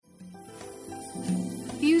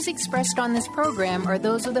views expressed on this program are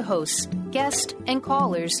those of the hosts, guests, and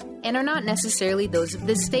callers, and are not necessarily those of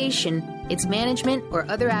this station, its management, or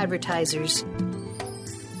other advertisers.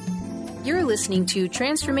 You're listening to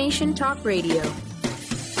Transformation Talk Radio.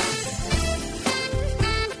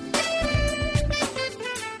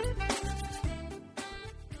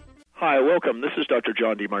 Hi, welcome. This is Dr.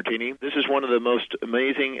 John DeMartini. This is one of the most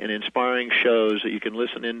amazing and inspiring shows that you can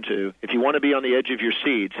listen into. If you want to be on the edge of your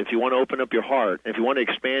seats, if you want to open up your heart, if you want to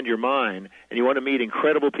expand your mind, and you want to meet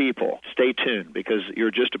incredible people, stay tuned because you're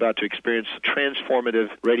just about to experience a transformative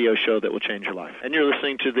radio show that will change your life. And you're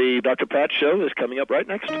listening to the Dr. Pat Show that's coming up right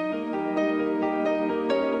next.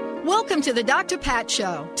 Welcome to the Dr. Pat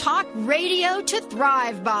Show. Talk radio to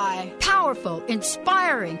thrive by. Powerful,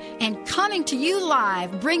 inspiring, and coming to you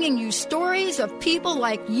live, bringing you stories of people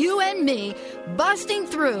like you and me busting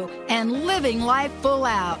through and living life full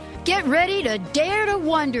out. Get ready to dare to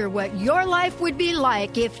wonder what your life would be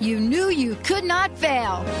like if you knew you could not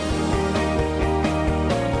fail.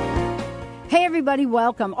 Hey, everybody,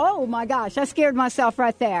 welcome. Oh, my gosh, I scared myself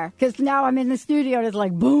right there because now I'm in the studio and it's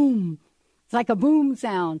like boom. It's like a boom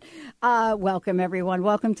sound. Welcome, everyone.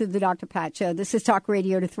 Welcome to the Dr. Pat Show. This is Talk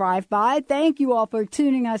Radio to Thrive By. Thank you all for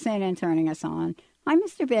tuning us in and turning us on. Hi,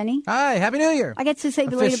 Mr. Benny. Hi, Happy New Year. I get to say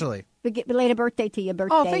belated birthday to you.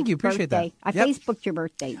 Oh, thank you. Appreciate that. I Facebooked your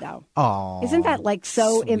birthday, though. Oh, isn't that like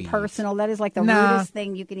so sweet. Impersonal? That is like the rudest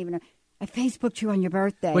thing you can even. I Facebooked you on your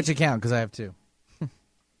birthday. Which account? Because I have two. That's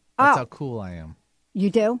how cool I am. You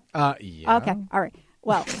do? Yeah. Okay. All right.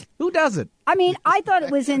 Well, who does it? I mean, I thought it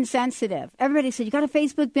was insensitive. Everybody said, you got to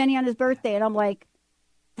Facebook Benny on his birthday. And I'm like,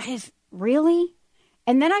 that is really?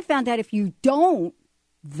 And then I found out if you don't,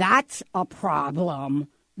 that's a problem.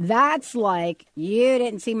 That's like, you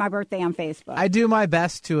didn't see my birthday on Facebook. I do my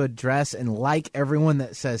best to address and like everyone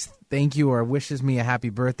that says thank you or wishes me a happy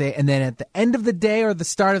birthday. And then at the end of the day or the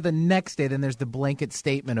start of the next day, then there's the blanket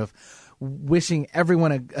statement of wishing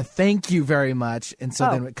everyone a thank you very much. And so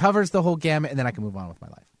then it covers the whole gamut, and then I can move on with my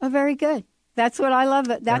life. Oh, very good. That's what I love.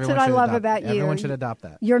 That's what I love about you. Everyone should adopt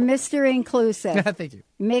that. You're Mr. Inclusive. Thank you.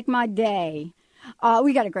 Make my day.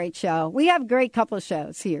 We got a great show. We have a great couple of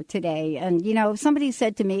shows here today. And, you know, somebody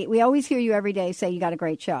said to me, we always hear you every day say you got a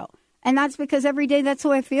great show. And that's because every day that's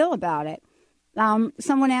how I feel about it.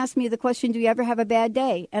 Someone asked me the question, do you ever have a bad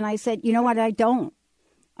day? And I said, you know what, I don't.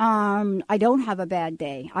 I don't have a bad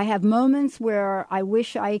day. I have moments where I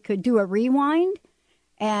wish I could do a rewind.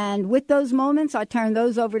 And with those moments, I turn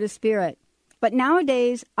those over to spirit. But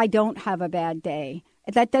nowadays, I don't have a bad day.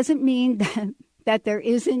 That doesn't mean that there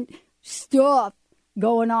isn't stuff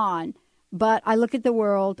going on. But I look at the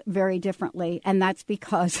world very differently. And that's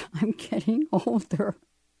because I'm getting older.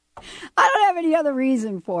 I don't have any other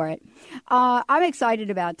reason for it. I'm excited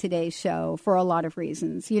about today's show for a lot of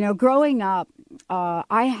reasons. You know, growing up,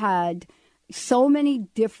 I had so many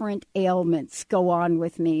different ailments go on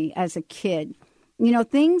with me as a kid. You know,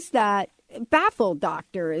 things that baffled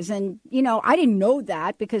doctors. And, you know, I didn't know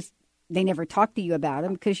that because they never talk to you about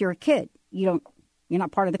them because you're a kid. You're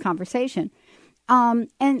not part of the conversation.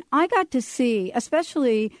 And I got to see,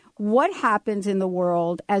 especially what happens in the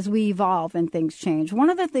world as we evolve and things change.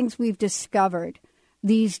 One of the things we've discovered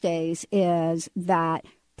these days is that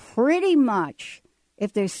pretty much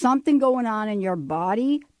if there's something going on in your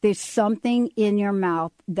body, there's something in your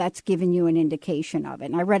mouth that's giving you an indication of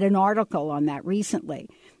it. And I read an article on that recently.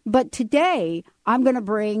 But today, I'm going to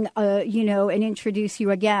bring, and introduce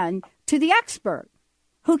you again to the expert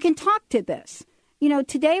who can talk to this. You know,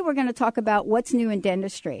 today we're going to talk about what's new in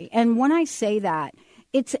dentistry. And when I say that,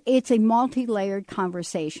 it's a multi-layered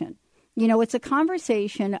conversation. You know, it's a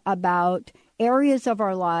conversation about areas of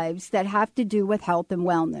our lives that have to do with health and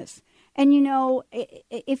wellness. And, you know,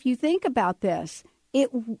 if you think about this,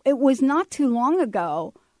 it was not too long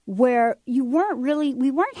ago where we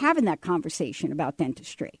weren't having that conversation about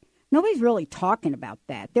dentistry. Nobody's really talking about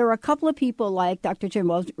that. There are a couple of people like Dr.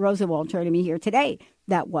 Jim Rosenwald joining me here today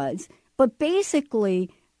that was. But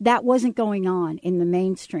basically, that wasn't going on in the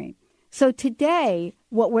mainstream. So today,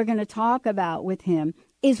 what we're going to talk about with him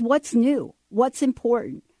is what's new, what's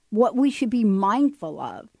important, what we should be mindful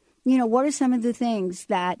of. You know, what are some of the things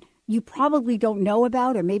that you probably don't know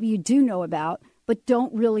about, or maybe you do know about, but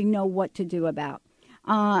don't really know what to do about.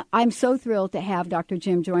 I'm so thrilled to have Dr.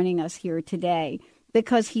 Jim joining us here today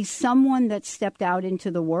because he's someone that stepped out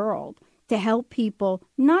into the world to help people,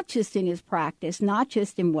 not just in his practice, not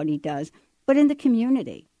just in what he does, but in the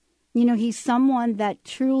community. You know, he's someone that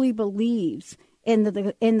truly believes in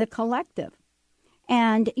the collective.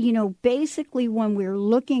 And, you know, basically when we're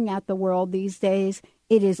looking at the world these days,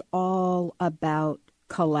 it is all about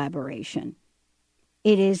collaboration.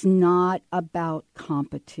 It is not about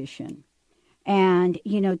competition. And,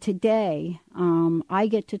 today I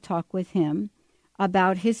get to talk with him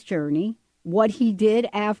about his journey, what he did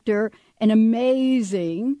after an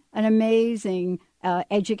amazing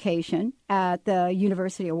education at the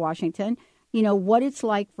University of Washington, what it's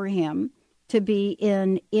like for him to be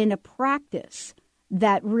in a practice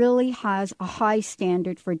that really has a high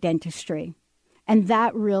standard for dentistry. And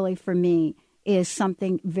that really, for me, is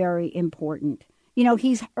something very important.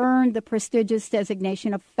 He's earned the prestigious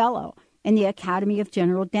designation of fellow in the Academy of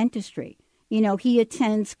General Dentistry. He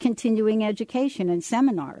attends continuing education and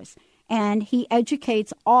seminars, and he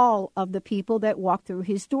educates all of the people that walk through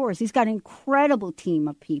his doors. He's got an incredible team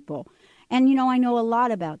of people. And, I know a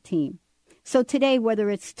lot about team. So today, whether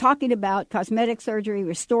it's talking about cosmetic surgery,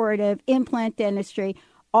 restorative, implant dentistry,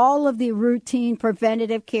 all of the routine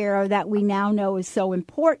preventative care that we now know is so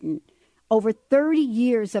important, over 30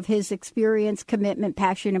 years of his experience, commitment,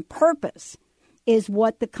 passion, and purpose is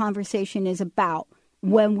what the conversation is about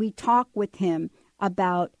when we talk with him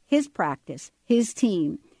about his practice, his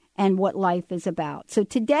team, and what life is about. So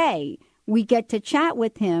today, we get to chat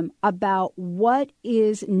with him about what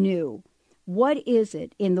is new. What is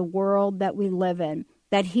it in the world that we live in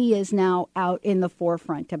that he is now out in the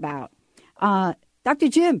forefront about? Dr.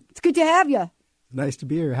 Jim, it's good to have you. Nice to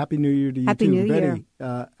be here. Happy New Year to you Happy too. New Betty,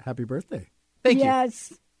 Year. Happy birthday. Thank you.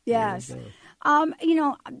 Yes.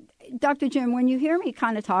 Dr. Jim, when you hear me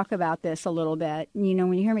kind of talk about this a little bit, when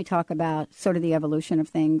you hear me talk about sort of the evolution of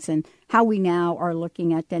things and how we now are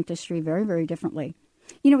looking at dentistry very, very differently.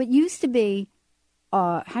 It used to be,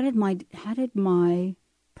 how did my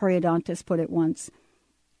periodontist put it once?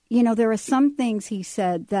 There are some things he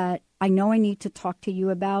said that I know I need to talk to you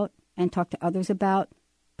about and talk to others about,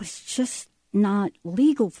 but it's just not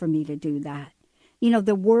legal for me to do that.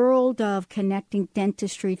 The world of connecting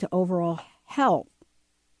dentistry to overall health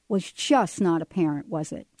was just not apparent,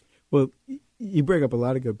 was it? Well, you bring up a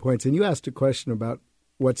lot of good points, and you asked a question about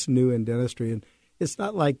what's new in dentistry, and it's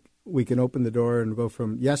not like we can open the door and go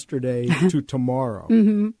from yesterday to tomorrow.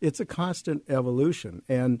 Mm-hmm. It's a constant evolution,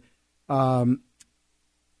 and the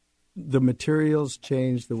materials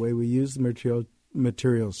change, the way we use the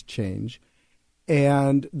materials change,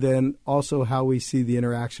 and then also how we see the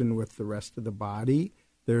interaction with the rest of the body.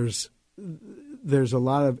 There's a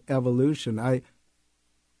lot of evolution. I've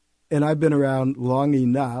been around long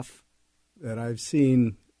enough that I've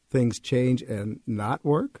seen things change and not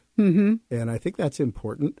work. Mm-hmm. And I think that's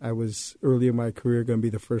important. I was early in my career going to be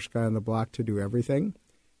the first guy on the block to do everything.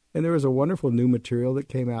 And there was a wonderful new material that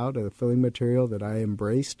came out, a filling material that I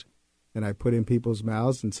embraced and I put in people's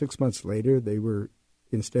mouths. And 6 months later, they were,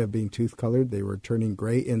 instead of being tooth colored, they were turning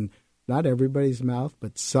gray in not everybody's mouth,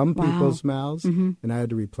 but some people's mouths. Mm-hmm. And I had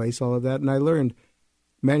to replace all of that. And I learned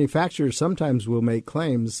manufacturers sometimes will make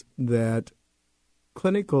claims that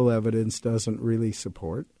clinical evidence doesn't really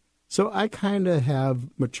support. So I kind of have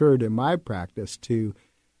matured in my practice to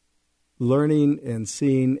learning and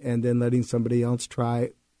seeing and then letting somebody else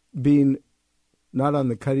try, being not on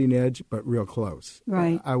the cutting edge, but real close.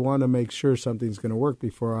 Right. I want to make sure something's going to work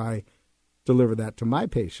before I deliver that to my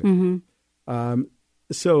patient. Mm-hmm.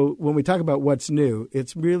 So when we talk about what's new,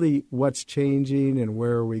 it's really what's changing and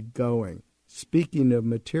where are we going. Speaking of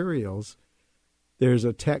materials, there's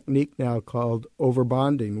a technique now called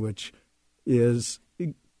overbonding, which is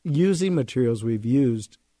using materials we've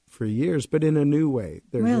used for years, but in a new way.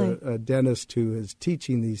 There's a dentist who is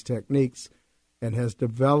teaching these techniques and has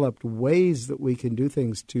developed ways that we can do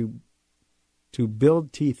things to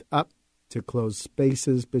build teeth up, to close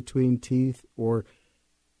spaces between teeth. Or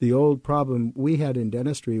the old problem we had in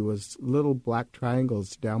dentistry was little black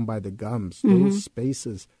triangles down by the gums, mm-hmm. little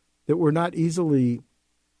spaces that were not easily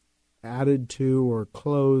added to or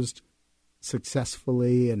closed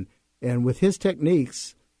successfully. And with his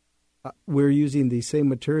techniques, we're using these same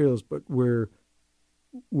materials, but we're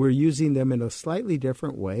using them in a slightly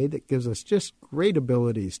different way that gives us just great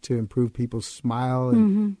abilities to improve people's smile.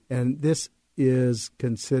 And this is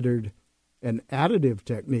considered an additive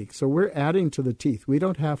technique. So we're adding to the teeth. We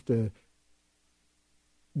don't have to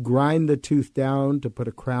grind the tooth down to put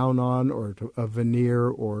a crown on or a veneer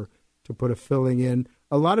or to put a filling in.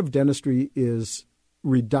 A lot of dentistry is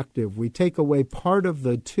reductive. We take away part of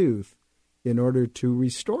the tooth in order to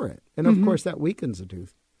restore it. And, of course, that weakens the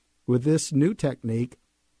tooth. With this new technique,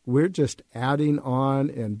 we're just adding on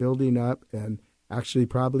and building up and actually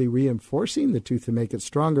probably reinforcing the tooth to make it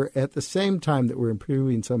stronger at the same time that we're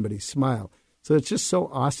improving somebody's smile. So it's just so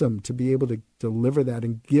awesome to be able to deliver that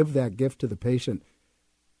and give that gift to the patient,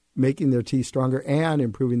 making their teeth stronger and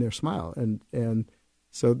improving their smile. And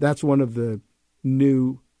so that's one of the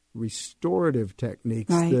new restorative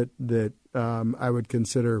techniques that I would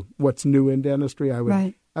consider what's new in dentistry. I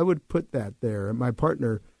would put that there. And my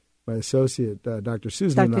partner, my associate, Dr.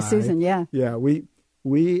 Susan and I. Susan, yeah. Yeah,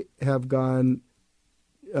 we have gone,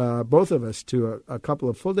 both of us, to a couple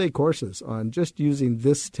of full-day courses on just using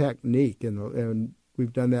this technique, and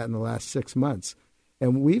we've done that in the last 6 months.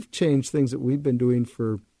 And we've changed things that we've been doing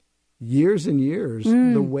for years and years,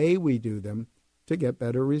 the way we do them, to get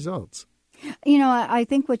better results. You know, I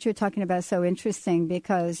think what you're talking about is so interesting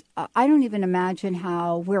because I don't even imagine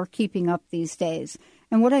how we're keeping up these days.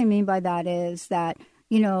 And what I mean by that is that,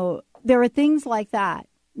 you know, there are things like that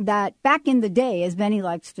back in the day, as Benny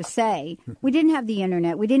likes to say, we didn't have the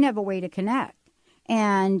internet. We didn't have a way to connect.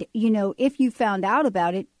 And, you know, if you found out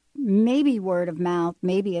about it, maybe word of mouth,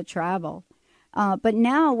 maybe it traveled. But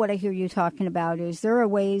now what I hear you talking about is there are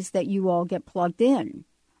ways that you all get plugged in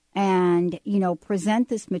and, you know, present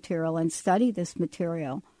this material and study this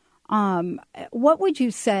material. What would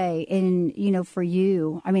you say for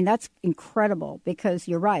you? I mean, that's incredible because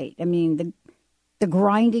you're right. I mean, the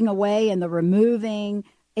grinding away and the removing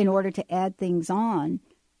in order to add things on,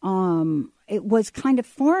 it was kind of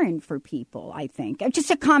foreign for people, I think.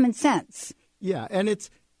 Just a common sense. Yeah, and it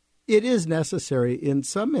is necessary in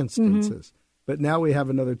some instances. But now we have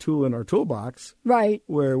another tool in our toolbox, right,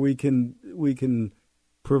 where we can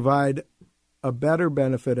provide a better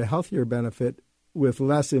benefit, a healthier benefit, with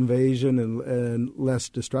less invasion and less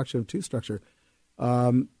destruction of tooth structure.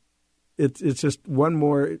 It's just one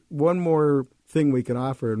more thing we can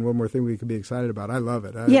offer and one more thing we can be excited about. I love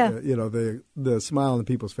it. You know, the smile on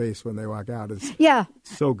people's face when they walk out is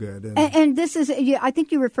so good. And this is, I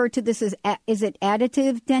think you referred to this as, is it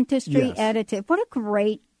additive dentistry? Yes. Additive. What a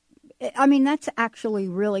great, I mean, that's actually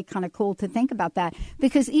really kind of cool to think about that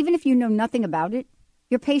because even if you know nothing about it,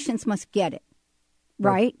 your patients must get it,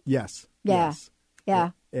 right? Yes. Yeah. Yes. Yeah.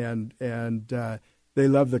 And they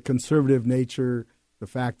love the conservative nature, the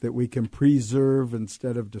fact that we can preserve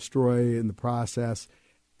instead of destroy in the process,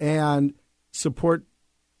 and support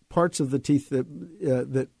parts of the teeth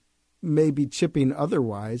that may be chipping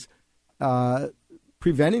otherwise,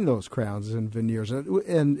 preventing those crowns and veneers.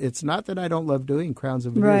 And it's not that I don't love doing crowns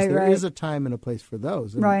and veneers. There is a time and a place for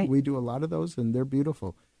those. And we do a lot of those, and they're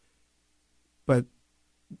beautiful. But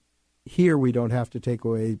here we don't have to take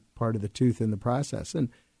away part of the tooth in the process. And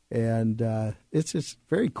it's just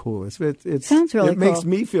very cool. It sounds really cool. It makes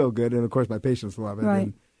me feel good, and of course my patients love it.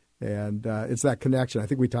 Right. And it's that connection. I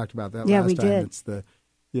think we talked about that last time. Did. It's the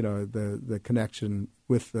connection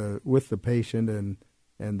with the patient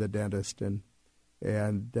and the dentist, and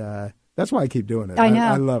that's why I keep doing it. I know.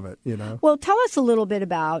 I love it. You know. Well, tell us a little bit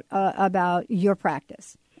about your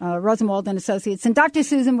practice, Rosenwald and Associates, and Dr.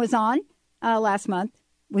 Susan was on last month.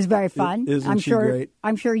 It was very fun. Isn't she great?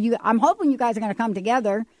 I'm hoping you guys are going to come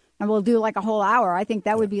together and we'll do like a whole hour. I think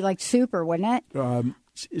that would be like super, wouldn't it?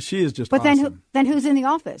 She is just but awesome. Then who's in the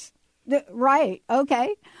office? Right.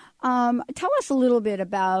 Okay. Tell us a little bit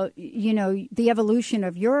about, you know, the evolution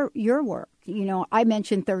of your work. You know, I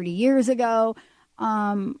mentioned 30 years ago,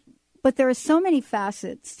 but there are so many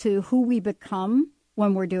facets to who we become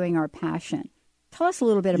when we're doing our passion. Tell us a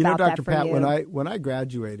little bit about Dr. that for Pat, you. When I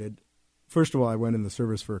graduated, first of all, I went in the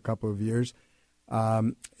service for a couple of years,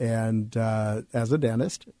 and as a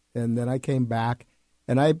dentist, and then I came back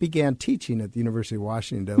and I began teaching at the University of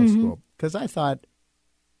Washington Dental School because I thought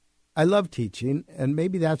I love teaching, and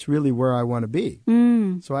maybe that's really where I want to be.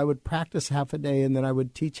 So I would practice half a day, and then I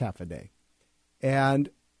would teach half a day. And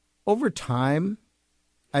over time,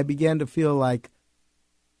 I began to feel like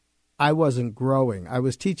I wasn't growing. I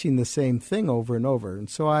was teaching the same thing over and over, and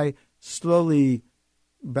so I slowly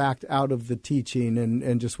backed out of the teaching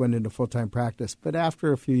and just went into full-time practice. But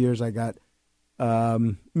after a few years, I got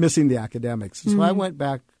missing the academics. So I went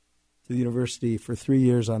back to the university for 3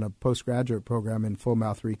 years on a postgraduate program in full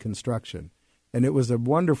mouth reconstruction. And it was a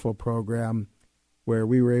wonderful program where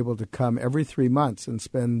we were able to come every 3 months and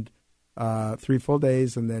spend 3 full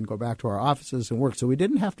days and then go back to our offices and work. So we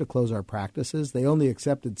didn't have to close our practices. They only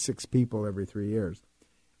accepted 6 people every 3 years.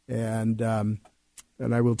 And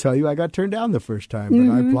I will tell you, I got turned down the first time,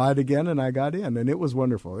 but I applied again and I got in, and it was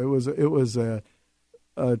wonderful. It was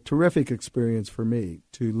a terrific experience for me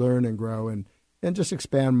to learn and grow and just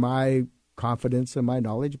expand my confidence and my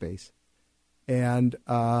knowledge base. And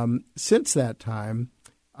since that time,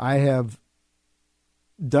 I have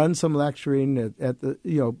done some lecturing at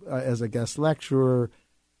the as a guest lecturer,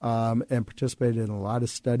 and participated in a lot of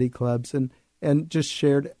study clubs and just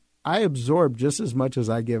shared. I absorb just as much as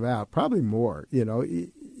I give out, probably more. You know,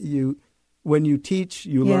 when you teach,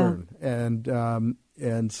 you learn,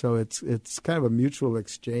 and so it's kind of a mutual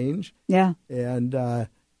exchange. Yeah. And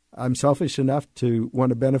I'm selfish enough to want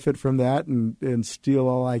to benefit from that and steal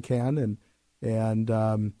all I can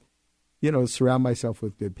and surround myself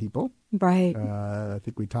with good people. Right. I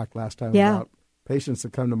think we talked last time Yeah. about patients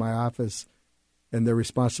that come to my office and their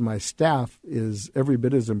response to my staff is every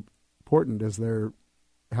bit as important as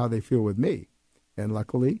how they feel with me. And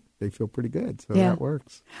luckily, they feel pretty good, so Yeah. that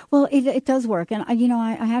works. Well, it does work. And,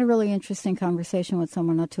 I had a really interesting conversation with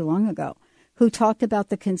someone not too long ago who talked about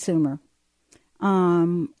the consumer. He's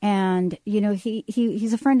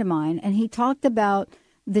a friend of mine, and he talked about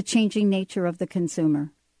the changing nature of the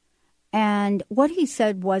consumer. And what he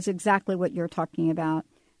said was exactly what you're talking about.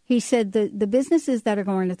 He said the businesses that are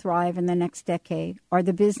going to thrive in the next decade are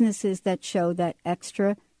the businesses that show that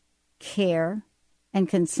extra care and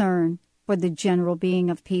concern for the general being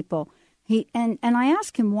of people. And I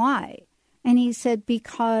asked him why. And he said,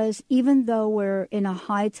 because even though we're in a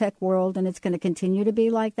high-tech world and it's going to continue to be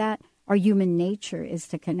like that, our human nature is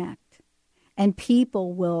to connect. And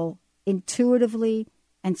people will intuitively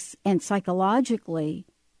and psychologically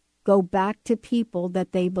go back to people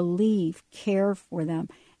that they believe care for them.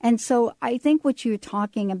 And so I think what you're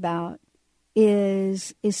talking about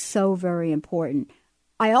is so very important.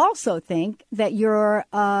 I also think that you're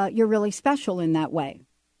really special in that way.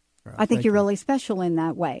 I think you're really special in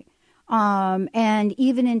that way. And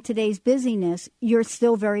even in today's busyness, you're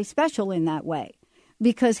still very special in that way.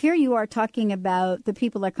 Because here you are talking about the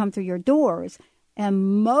people that come through your doors.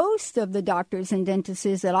 And most of the doctors and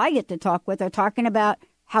dentists that I get to talk with are talking about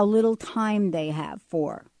how little time they have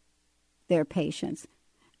for their patients.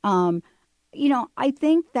 I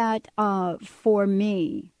think that for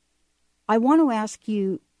me, I want to ask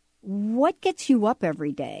you, what gets you up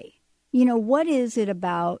every day? What is it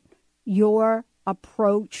about your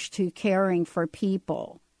approach to caring for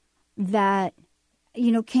people that,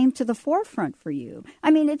 came to the forefront for you?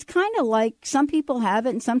 I mean, it's kind of like some people have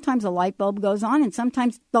it, and sometimes a light bulb goes on, and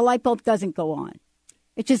sometimes the light bulb doesn't go on.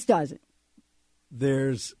 It just doesn't.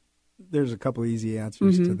 There's a couple easy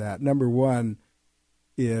answers to that. Number one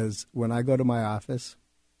is when I go to my office,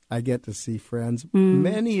 I get to see friends,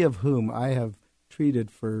 many of whom I have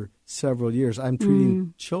treated for several years. I'm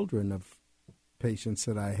treating children of patients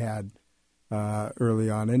that I had early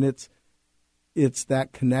on, and it's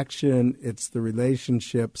that connection, it's the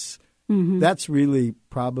relationships. That's really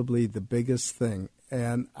probably the biggest thing.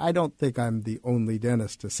 And I don't think I'm the only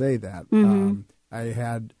dentist to say that. I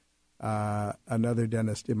had another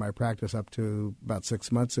dentist in my practice up to about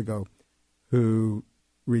 6 months ago who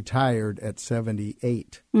retired at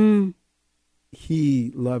 78.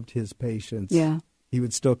 He loved his patients. Yeah. He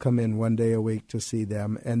would still come in one day a week to see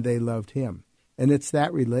them, and they loved him. And it's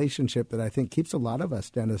that relationship that I think keeps a lot of us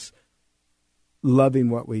dentists loving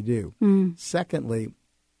what we do. Secondly,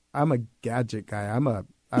 I'm a gadget guy. I'm a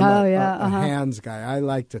hands guy. I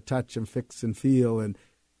like to touch and fix and feel. And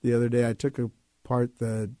the other day I took apart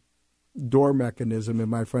the door mechanism in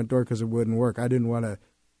my front door because it wouldn't work. I didn't want to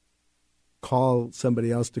call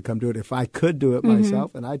somebody else to come do it if I could do it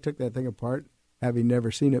myself. And I took that thing apart, having never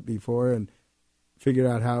seen it before, and figured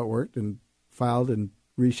out how it worked and filed and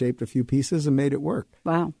reshaped a few pieces and made it work.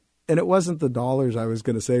 Wow. And it wasn't the dollars I was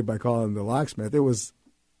going to save by calling the locksmith. It was,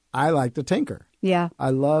 I like to tinker. Yeah. I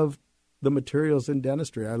love the materials in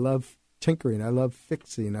dentistry. I love tinkering. I love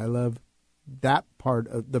fixing. I love that part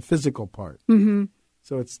of the physical part.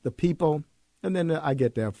 So it's the people, and then I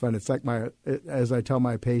get to have fun. It's like as I tell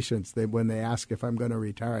my patients, when they ask if I'm going to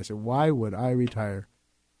retire, I say, why would I retire?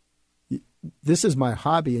 This is my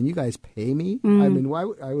hobby, and you guys pay me? I mean,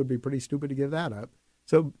 I would be pretty stupid to give that up.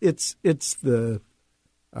 So it's the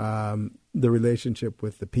relationship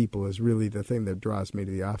with the people is really the thing that draws me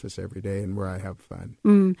to the office every day and where I have fun.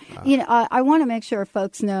 I want to make sure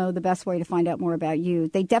folks know the best way to find out more about you.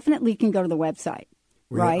 They definitely can go to the website,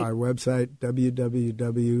 right? Our website,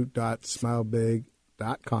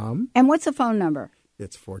 www.smilebig.com. And what's the phone number?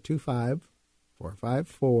 It's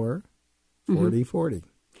 425-454-4040.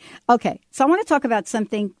 Okay, so I want to talk about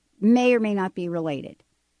something may or may not be related.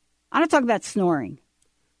 I want to talk about snoring.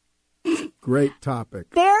 Great topic.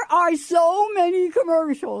 There are so many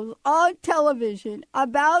commercials on television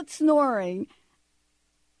about snoring.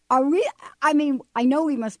 I know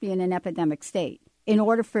we must be in an epidemic state in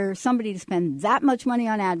order for somebody to spend that much money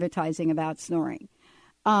on advertising about snoring.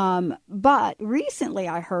 But recently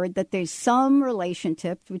I heard that there's some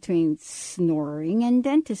relationship between snoring and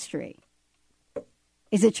dentistry.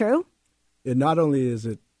 Is it true? Not only is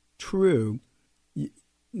it true,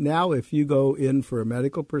 now if you go in for a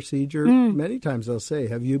medical procedure, many times they'll say,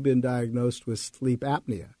 have you been diagnosed with sleep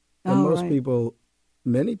apnea? And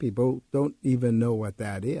many people don't even know what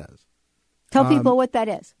that is. Tell people what that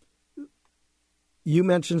is. You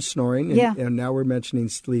mentioned snoring, and now we're mentioning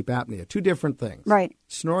sleep apnea. Two different things. Right.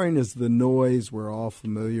 Snoring is the noise we're all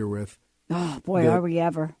familiar with. Oh, boy, are we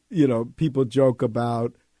ever. People joke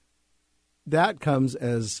about that comes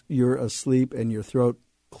as you're asleep and your throat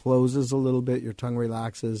closes a little bit, your tongue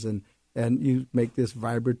relaxes, and you make this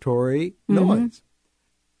vibratory noise.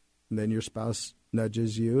 And then your spouse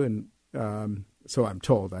nudges you, and so I'm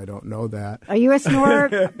told. I don't know that. Are you a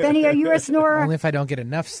snorer? Benny, are you a snorer? Only if I don't get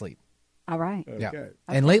enough sleep. All right. Okay. Yeah. Okay.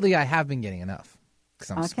 And lately I have been getting enough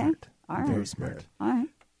because I'm smart. All right. Very smart. All right.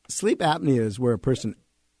 Sleep apnea is where a person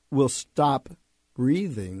will stop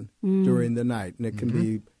breathing during the night, and it can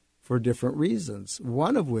be for different reasons.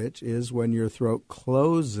 One of which is when your throat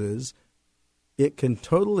closes, it can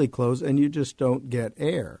totally close, and you just don't get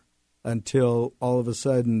air until all of a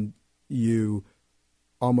sudden you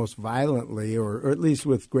almost violently, or at least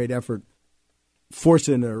with great effort, force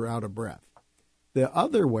in or out of breath. The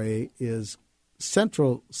other way is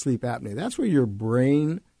central sleep apnea. That's where your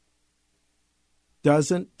brain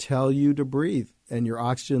doesn't tell you to breathe, and your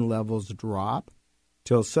oxygen levels drop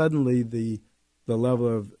till suddenly the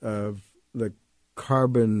level of the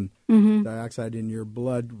carbon dioxide in your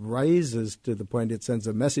blood rises to the point it sends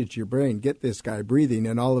a message to your brain, get this guy breathing,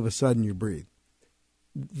 and all of a sudden you breathe.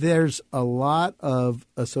 There's a lot of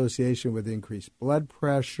association with increased blood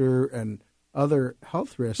pressure and other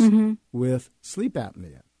health risks with sleep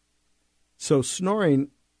apnea. So snoring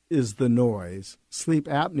is the noise. Sleep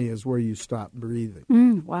apnea is where you stop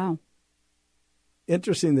breathing. Wow.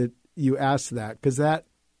 Interesting that you asked that, because that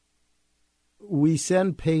we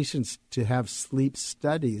send patients to have sleep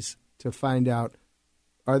studies to find out,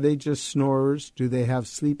 are they just snorers? Do they have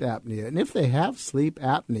sleep apnea? And if they have sleep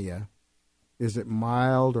apnea, is it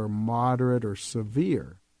mild or moderate or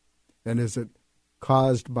severe? And is it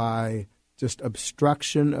caused by just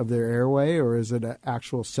obstruction of their airway, or is it an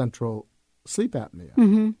actual central sleep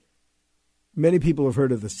apnea? Many people have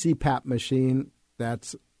heard of the CPAP machine.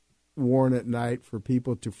 That's worn at night for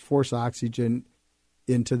people to force oxygen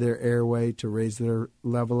into their airway to raise their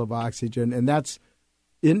level of oxygen, and that's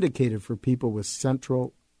indicated for people with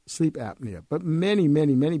central sleep apnea. But many,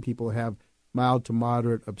 many, many people have mild to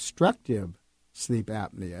moderate obstructive sleep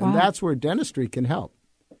apnea, and that's where dentistry can help.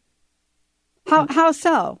 How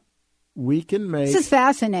so? We can make this is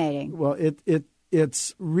fascinating. Well, it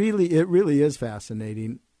really is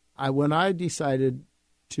fascinating. When I decided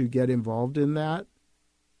to get involved in that,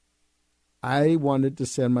 I wanted to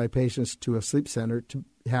send my patients to a sleep center to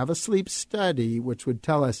have a sleep study, which would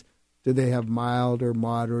tell us, do they have mild or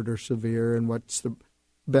moderate or severe, and what's the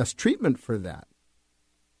best treatment for that.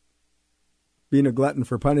 Being a glutton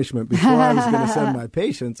for punishment, before I was going to send my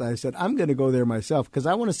patients, I said, I'm going to go there myself because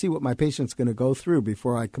I want to see what my patient's going to go through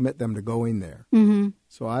before I commit them to going there.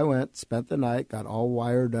 So I went, spent the night, got all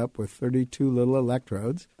wired up with 32 little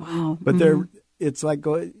electrodes. Wow. But it's like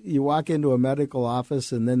you walk into a medical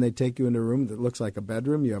office and then they take you into a room that looks like a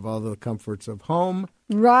bedroom. You have all the comforts of home,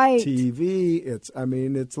 right? TV. It's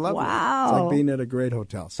lovely. Wow. It's like being at a great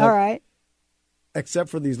hotel. So, all right. Except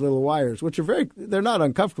for these little wires, which are they're not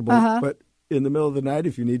uncomfortable, but in the middle of the night,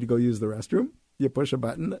 if you need to go use the restroom, you push a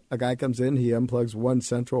button, a guy comes in, he unplugs one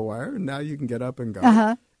central wire, and now you can get up and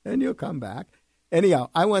go, and you'll come back. Anyhow,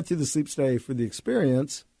 I went through the sleep study for the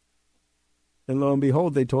experience, and lo and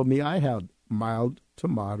behold, they told me I had mild to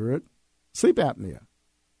moderate sleep apnea.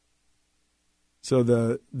 So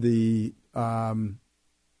the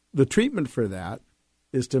treatment for that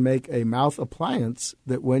is to make a mouth appliance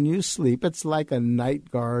that when you sleep, it's like a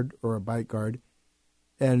night guard or a bite guard,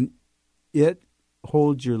 and it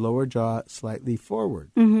holds your lower jaw slightly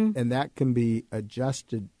forward, and that can be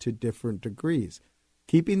adjusted to different degrees,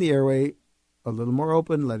 keeping the airway a little more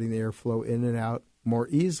open, letting the air flow in and out more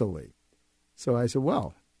easily. So I said,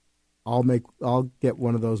 well, I'll get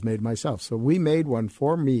one of those made myself. So we made one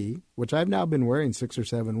for me, which I've now been wearing 6 or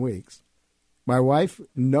 7 weeks. My wife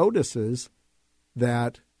notices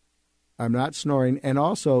that I'm not snoring, and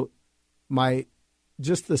also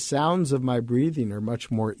just the sounds of my breathing are much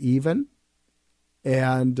more even.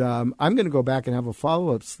 And I'm going to go back and have a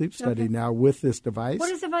follow-up sleep study now with this device. What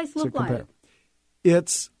does the device look like?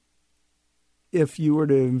 It's, if you were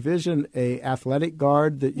to envision a athletic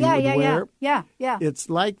guard that you would wear. Yeah.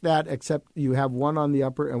 It's like that, except you have one on the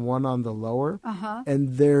upper and one on the lower. And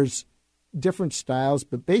there's different styles,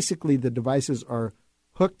 but basically the devices are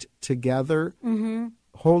hooked together,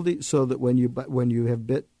 holding so that when you have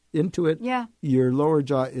bit into it, your lower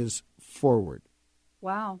jaw is forward.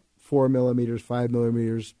 Wow. 4 millimeters, 5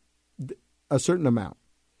 millimeters, a certain amount.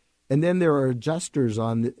 And then there are adjusters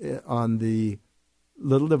on the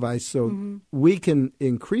little device, so we can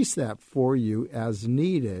increase that for you as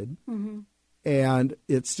needed. and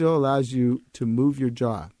it still allows you to move your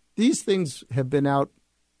jaw. These things have been out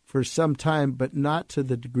for some time, but not to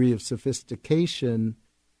the degree of sophistication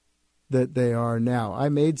that they are now. I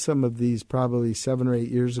made some of these probably 7 or 8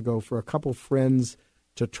 years ago for a couple friends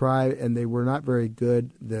to try, and they were not very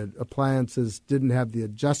good. The appliances didn't have the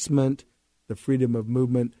adjustment, the freedom of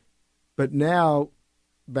movement. But now,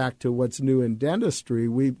 back to what's new in dentistry,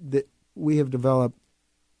 we have developed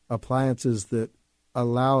appliances that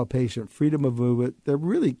allow a patient freedom of movement. They're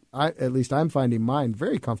really, at least I'm finding mine,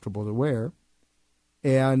 very comfortable to wear.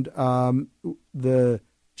 And the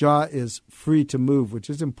jaw is free to move, which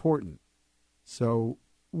is important. So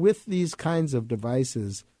with these kinds of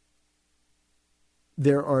devices,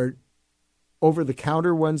 there are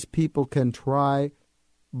over-the-counter ones people can try,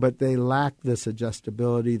 but they lack this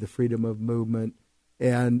adjustability, the freedom of movement,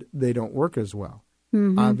 and they don't work as well.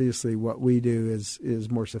 Mm-hmm. Obviously, what we do is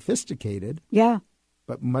more sophisticated. Yeah.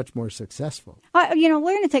 But much more successful. We're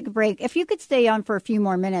going to take a break. If you could stay on for a few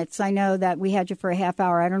more minutes, I know that we had you for a half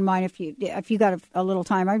hour. I don't mind if you got a little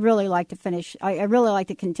time. I'd really like to finish. I really like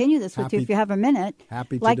to continue this with you if you have a minute.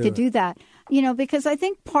 Happy to do that. Because I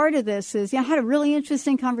think part of this is, I had a really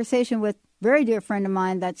interesting conversation with a very dear friend of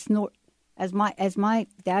mine that as my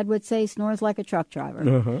dad would say, snores like a truck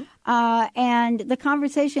driver. Uh-huh. And the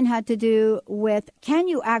conversation had to do with, can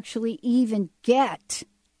you actually even get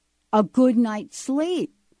a good night's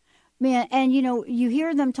sleep? Man, and you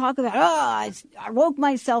hear them talk about, I woke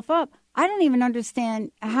myself up. I don't even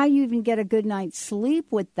understand how you even get a good night's sleep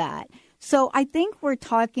with that. So I think we're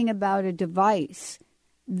talking about a device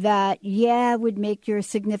that, would make your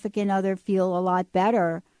significant other feel a lot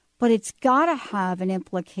better, but it's got to have an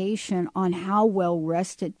implication on how well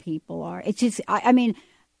rested people are. It's just,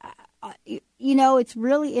 it's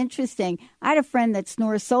really interesting. I had a friend that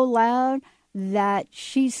snores so loud that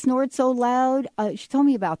she snored so loud. She told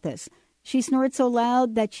me about this. She snored so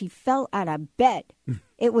loud that she fell out of bed.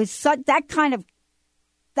 It was that kind of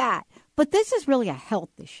that. But this is really a health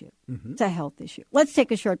issue. Mm-hmm. It's a health issue. Let's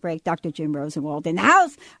take a short break. Dr. Jim Rosenwald in the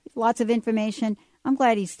house. Lots of information. I'm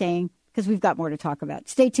glad he's staying because we've got more to talk about.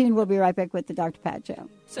 Stay tuned. We'll be right back with the Dr. Pat Show.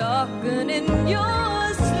 Talking in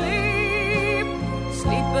your sleep,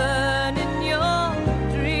 sleeping in your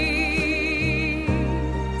dreams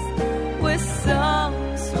with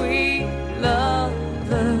some sweet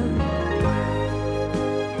lover,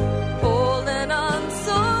 holding on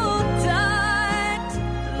so tight,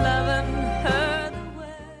 loving her the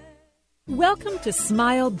way. Welcome to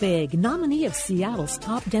Smile Big, nominee of Seattle's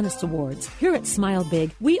Top Dentist Awards. Here at Smile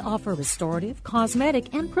Big, we offer restorative,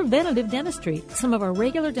 cosmetic, and preventative dentistry. Some of our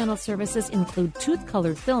regular dental services include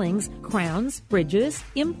tooth-colored fillings, crowns, bridges,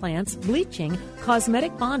 implants, bleaching,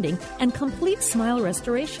 cosmetic bonding, and complete smile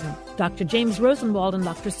restoration. Dr. James Rosenwald and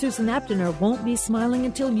Dr. Susan Abdiner won't be smiling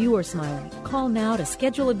until you are smiling. Call now to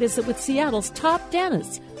schedule a visit with Seattle's top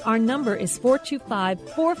dentists. Our number is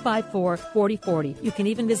 425-454-4040. You can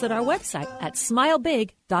even visit our website at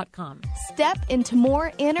smilebig.com. Step into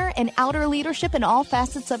more inner and outer leadership in all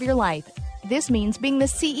facets of your life. This means being the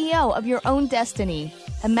CEO of your own destiny.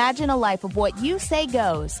 Imagine a life of what you say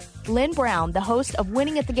goes. Lynn Brown, the host of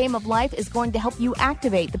Winning at the Game of Life, is going to help you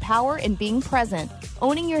activate the power in being present,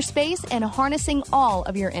 owning your space, and harnessing all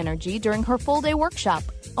of your energy during her full-day workshop.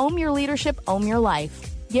 Own your leadership, own your life.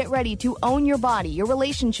 Get ready to own your body, your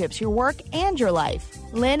relationships, your work, and your life.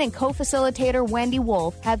 Lynn and co-facilitator Wendy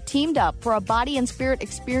Wolf have teamed up for a body and spirit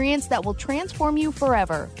experience that will transform you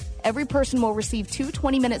forever. Every person will receive 2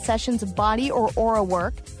 20-minute sessions of body or aura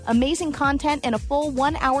work, amazing content, and a full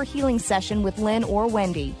 1-hour healing session with Lynn or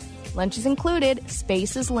Wendy. Lunch is included,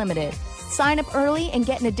 space is limited. Sign up early and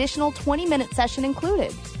get an additional 20-minute session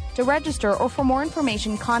included. To register or for more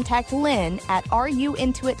information, contact Lynn at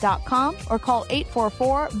ruintoit.com or call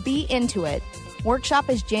 844-BE-INTO-IT. Workshop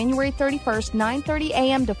is January 31st, 9:30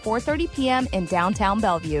 a.m. to 4:30 p.m. in downtown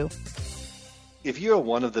Bellevue. If you're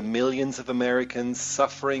one of the millions of Americans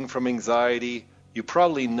suffering from anxiety, you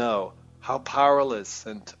probably know how powerless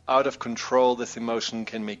and out of control this emotion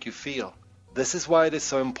can make you feel. This is why it is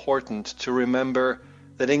so important to remember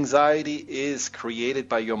that anxiety is created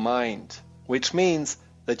by your mind, which means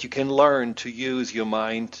that you can learn to use your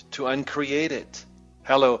mind to uncreate it.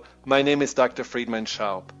 Hello, my name is Dr. Friedman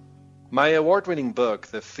Schaub. My award-winning book,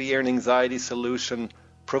 The Fear and Anxiety Solution,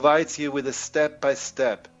 provides you with a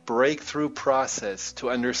step-by-step breakthrough process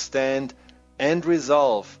to understand and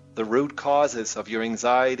resolve the root causes of your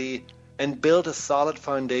anxiety and build a solid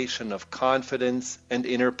foundation of confidence and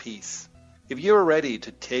inner peace. If you're ready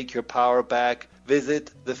to take your power back,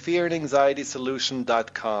 visit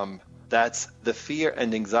thefearandanxietysolution.com. That's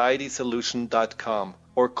thefearandanxietysolution.com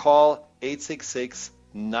or call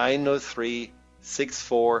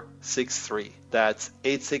 866-903-6463. That's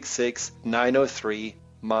 866-903-MIND.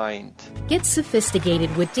 Get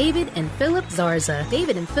sophisticated with David and Philip Zarza.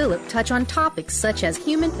 David and Philip touch on topics such as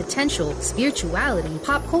human potential, spirituality,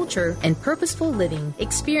 pop culture, and purposeful living.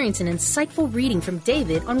 Experience an insightful reading from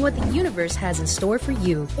David on what the universe has in store for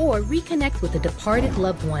you, or reconnect with a departed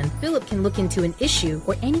loved one. Philip can look into an issue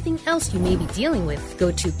or anything else you may be dealing with.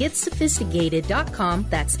 Go to getsophisticated.com.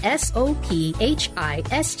 That's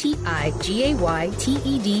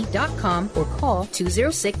SOPHISTIGAYTED.com, or call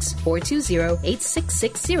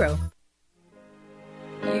 206-420-8660. You've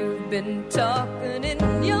been talking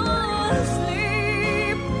in your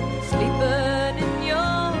sleep, sleeping in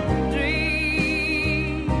your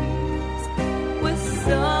dreams with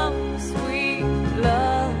some sweet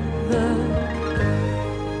lover,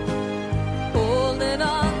 holding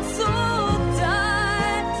on so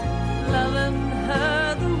tight, loving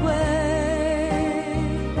her the way.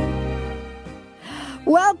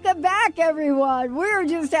 Welcome back, everyone. We're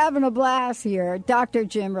just having a blast here. Dr.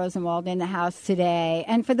 Jim Rosenwald in the house today.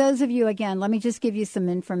 And for those of you, again, let me just give you some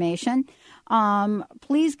information.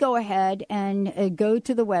 Please go ahead and go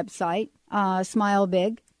to the website,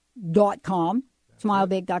 smilebig.com,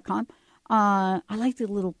 smilebig.com. I like the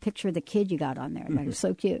little picture of the kid you got on there. That is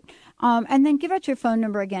so cute. And then give out your phone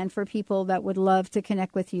number again for people that would love to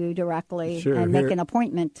connect with you directly and make an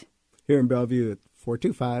appointment. Here in Bellevue at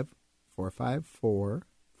 425-454-4040.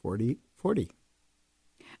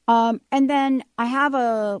 And then I have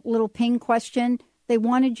a little ping question. They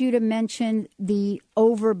wanted you to mention the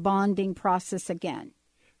overbonding process again.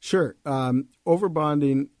 Sure.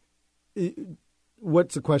 Overbonding,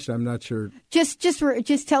 what's the question? I'm not sure. Just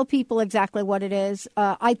tell people exactly what it is.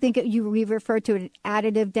 I think we refer to it as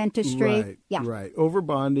additive dentistry. Right, right.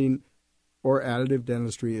 Overbonding or additive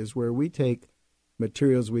dentistry is where we take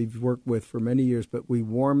materials we've worked with for many years, but we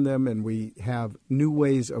warm them and we have new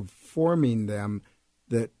ways of forming them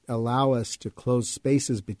that allow us to close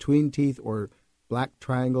spaces between teeth or black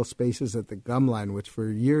triangle spaces at the gum line, which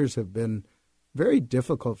for years have been very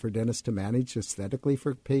difficult for dentists to manage aesthetically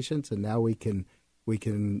for patients. And now we can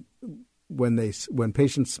when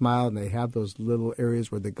patients smile and they have those little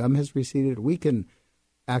areas where the gum has receded, we can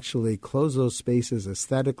actually close those spaces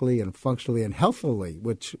aesthetically and functionally and healthfully,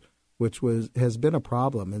 which has been a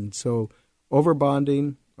problem. And so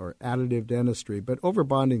overbonding or additive dentistry, but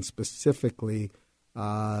overbonding specifically,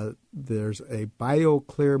 there's a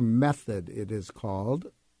BioClear method, it is called,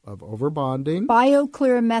 of overbonding.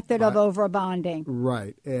 BioClear method of overbonding.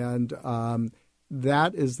 Right. And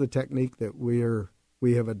that is the technique that we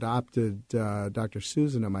have adopted, Dr.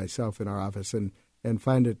 Susan and myself in our office, and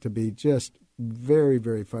find it to be just very,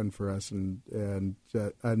 very fun for us and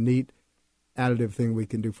a neat additive thing we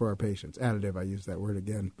can do for our patients. Additive, I use that word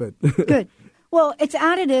again. But Good. Well, it's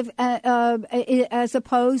additive as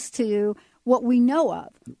opposed to what we know of,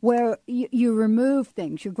 where you remove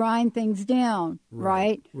things, you grind things down,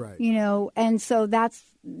 right? Right. You know, and so that's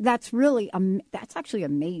really that's actually a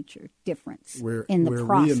major difference in the process.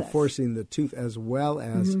 We're reinforcing the tooth as well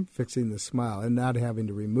as fixing the smile and not having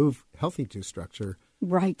to remove healthy tooth structure.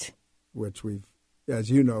 Right. Which we've, as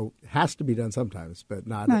you know, has to be done sometimes, but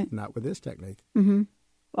not with this technique. Mm-hmm.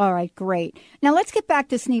 All right, great. Now let's get back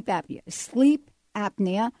to sleep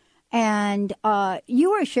apnea. And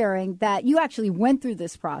you were sharing that you actually went through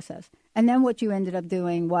this process. And then what you ended up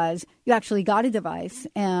doing was you actually got a device.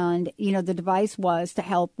 And, you know, the device was to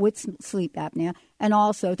help with sleep apnea and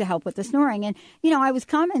also to help with the snoring. And, you know, I was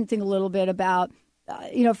commenting a little bit about,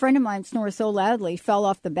 a friend of mine snores so loudly, fell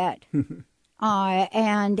off the bed.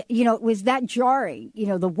 And, you know, it was that jarring, you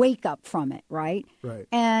know, the wake up from it. Right. Right.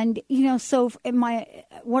 And, you know, so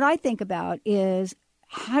what I think about is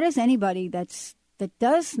how does anybody that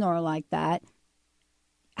does snore like that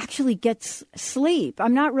actually gets sleep?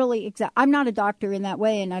 I'm not really I'm not a doctor in that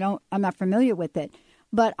way, and I'm not familiar with it.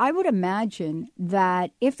 But I would imagine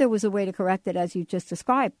that if there was a way to correct it, as you just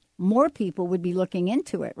described, more people would be looking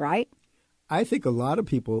into it, right? I think a lot of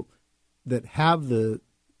people that have the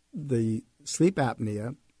sleep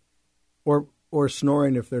apnea or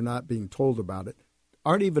snoring, if they're not being told about it,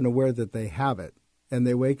 aren't even aware that they have it. And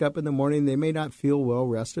they wake up in the morning, they may not feel well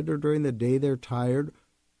rested, or during the day they're tired.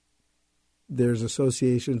 There's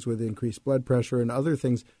associations with increased blood pressure and other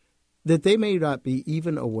things that they may not be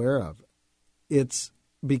even aware of. It's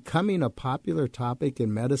becoming a popular topic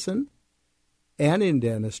in medicine and in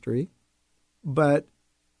dentistry, but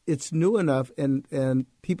it's new enough and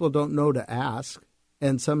people don't know to ask.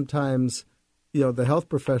 And sometimes, the health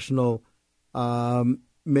professional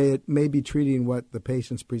may be treating what the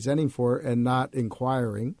patient's presenting for and not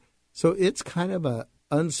inquiring. So it's kind of a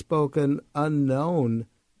unspoken, unknown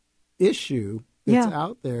issue that's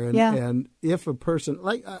out there. And if a person,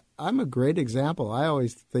 like I'm a great example. I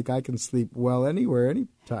always think I can sleep well anywhere,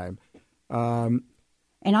 anytime. And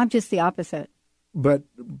I'm just the opposite. But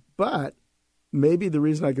maybe the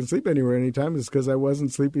reason I can sleep anywhere, anytime is because I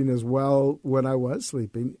wasn't sleeping as well when I was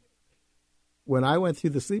sleeping. When I went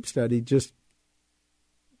through the sleep study, just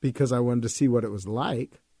because I wanted to see what it was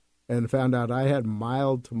like, and found out I had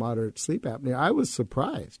mild to moderate sleep apnea, I was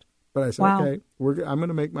surprised. But I said, okay, I'm going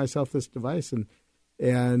to make myself this device,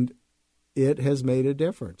 and it has made a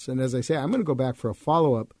difference. And as I say, I'm going to go back for a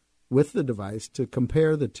follow-up with the device to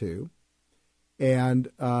compare the two and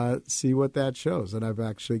see what that shows. And I've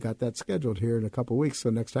actually got that scheduled here in a couple of weeks. So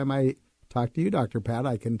next time I talk to you, Dr. Pat,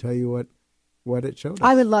 I can tell you what it showed us.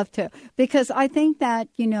 I would love to, because I think that,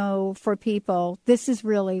 for people, this is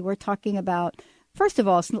really, we're talking about, first of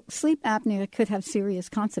all, sleep apnea could have serious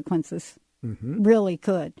consequences, really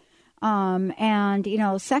could. And,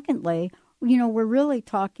 secondly, we're really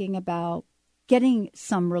talking about getting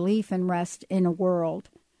some relief and rest in a world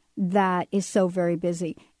that is so very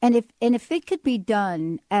busy. And if it could be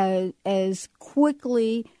done as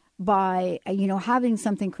quickly by, having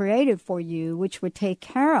something creative for you, which would take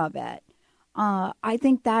care of it, I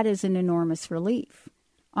think that is an enormous relief.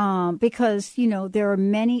 Because, there are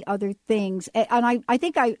many other things. And I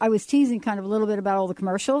think I was teasing kind of a little bit about all the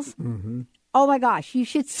commercials. Mm-hmm. Oh, my gosh, you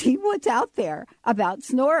should see what's out there about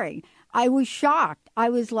snoring. I was shocked. I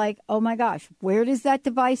was like, oh, my gosh, where does that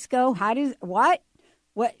device go? What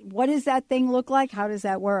does that thing look like? How does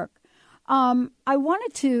that work? I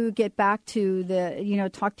wanted to get back to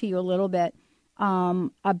talk to you a little bit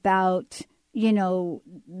about,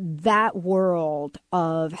 that world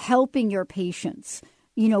of helping your patients,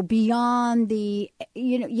 beyond the,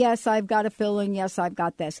 yes, I've got a filling. Yes, I've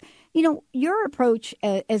got this. Your approach,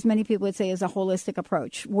 as many people would say, is a holistic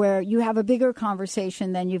approach where you have a bigger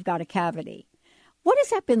conversation than you've got a cavity. What has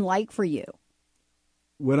that been like for you?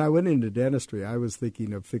 When I went into dentistry, I was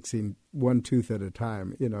thinking of fixing one tooth at a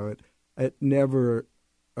time. It never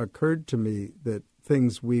occurred to me that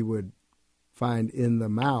things we would find in the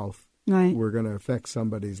mouth were going to affect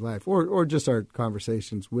somebody's life, or just our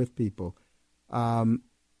conversations with people.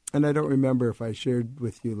 And I don't remember if I shared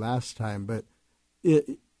with you last time, but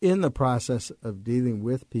in the process of dealing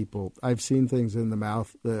with people, I've seen things in the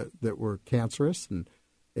mouth that were cancerous,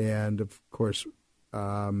 and of course,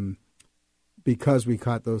 because we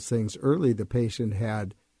caught those things early, the patient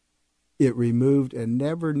had it removed and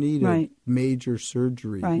never needed major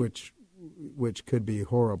surgery, which could be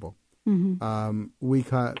horrible. Mm-hmm.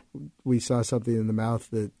 We saw something in the mouth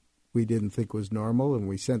that we didn't think was normal, and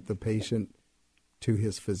we sent the patient to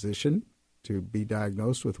his physician to be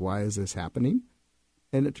diagnosed with why is this happening.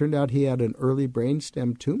 And it turned out he had an early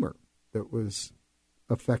brainstem tumor that was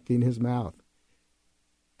affecting his mouth.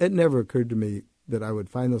 It never occurred to me that I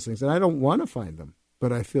would find those things, and I don't want to find them,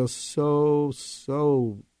 but I feel so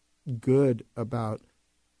good about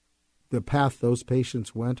the path those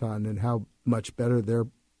patients went on and how much better their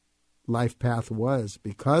life path was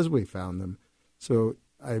because we found them. So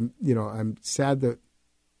I'm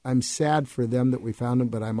sad for them that we found them,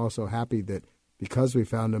 but I'm also happy that because we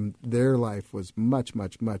found them, their life was much,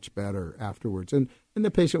 much, much better afterwards. And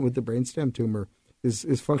the patient with the brainstem tumor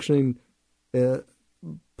is functioning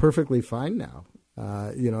perfectly fine now.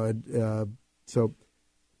 So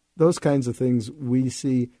those kinds of things we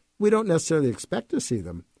see. We don't necessarily expect to see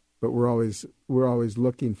them, but we're always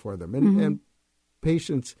looking for them. And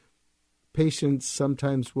patients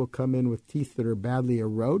sometimes will come in with teeth that are badly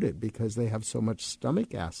eroded because they have so much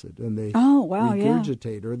stomach acid and they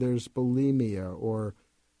regurgitate, or there's bulimia, or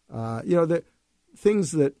the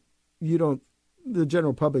things that the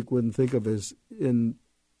general public wouldn't think of as in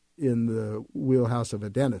the wheelhouse of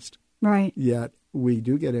a dentist. Right. Yet we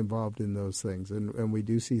do get involved in those things, and we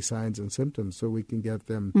do see signs and symptoms, so we can get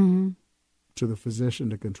them to the physician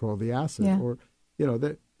to control the acid. Yeah. Or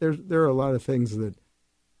there are a lot of things that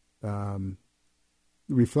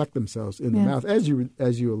reflect themselves in the mouth, as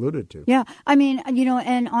you alluded to. Yeah, I mean,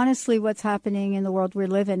 and honestly, what's happening in the world we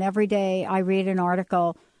live in every day, I read an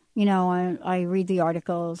article. I read the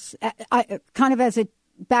articles. I kind of as a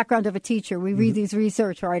background of a teacher, we read these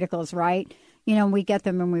research articles, right? We get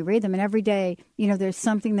them and we read them, and every day, there's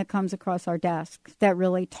something that comes across our desk that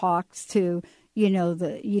really talks to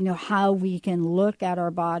how we can look at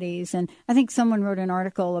our bodies. And I think someone wrote an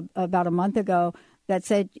article about a month ago that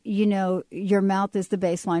said, your mouth is the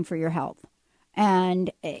baseline for your health. And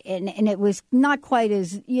it was not quite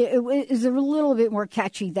as, it was a little bit more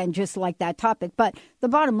catchy than just like that topic. But the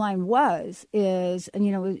bottom line is,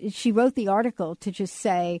 she wrote the article to just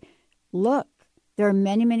say, look, there are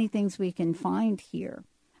many, many things we can find here.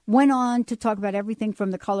 went on to talk about everything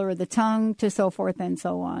from the color of the tongue to so forth and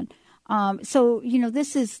so on. So,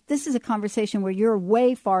 this is a conversation where you're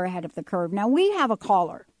way far ahead of the curve. Now, we have a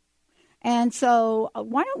caller. And so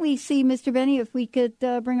why don't we see, Mr. Benny, if we could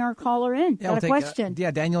bring our caller in? Yeah, Got a question.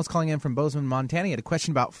 Daniel's calling in from Bozeman, Montana. He had a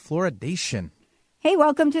question about fluoridation. Hey,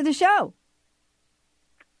 welcome to the show.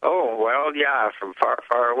 Oh, well, yeah, from far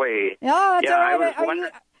away. Oh, that's yeah, all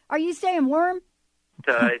right. Are you staying warm?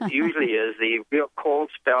 It usually is. The real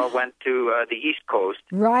cold spell went to the East Coast.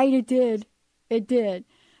 Right, it did. It did.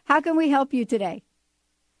 How can we help you today?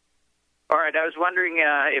 All right, I was wondering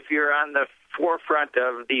if you're on the forefront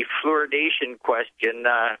of the fluoridation question.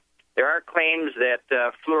 There are claims that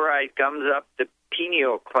fluoride gums up the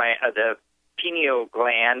pineal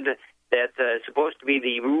gland that's supposed to be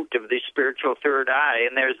the root of the spiritual third eye,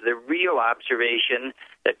 and there's the real observation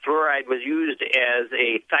that fluoride was used as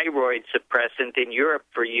a thyroid suppressant in Europe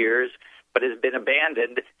for years, but has been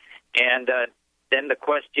abandoned. And then the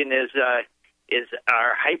question is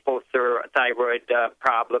our hypothyroid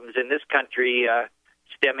problems in this country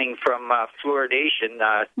stemming from fluoridation,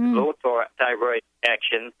 low thyroid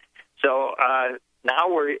action. So now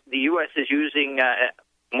the U.S. is using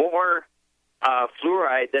more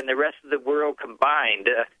fluoride than the rest of the world combined.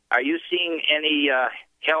 Are you seeing any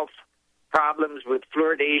health problems with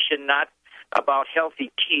fluoridation, not about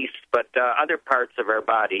healthy teeth, but other parts of our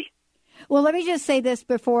body? Well, let me just say this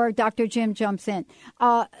before Dr. Jim jumps in.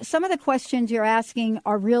 Some of the questions you're asking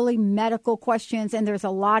are really medical questions, and there's a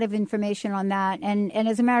lot of information on that. And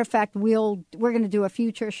as a matter of fact, we're going to do a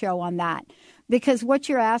future show on that, because what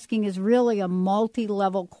you're asking is really a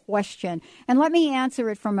multi-level question. And let me answer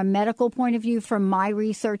it from a medical point of view, from my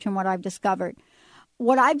research and what I've discovered.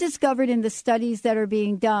 What I've discovered in the studies that are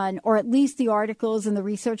being done, or at least the articles and the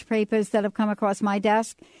research papers that have come across my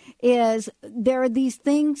desk, is there are these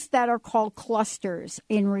things that are called clusters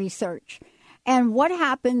in research. And what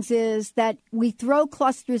happens is that we throw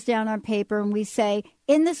clusters down on paper and we say,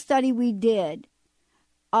 in the study we did,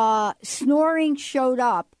 snoring showed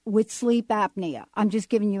up with sleep apnea. I'm just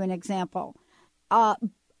giving you an example.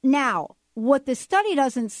 Now, what the study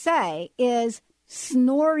doesn't say is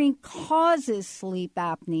snoring causes sleep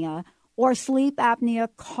apnea or sleep apnea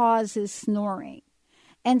causes snoring.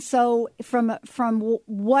 And so from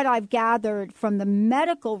what I've gathered from the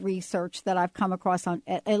medical research that I've come across, on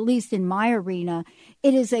at least in my arena,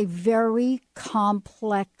 it is a very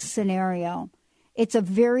complex scenario. It's a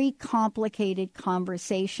very complicated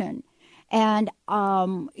conversation. And,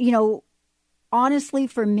 honestly,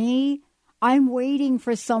 for me, I'm waiting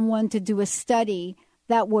for someone to do a study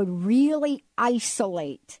that would really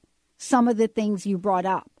isolate some of the things you brought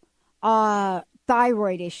up,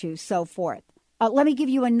 thyroid issues, so forth. Let me give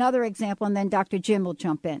you another example, and then Dr. Jim will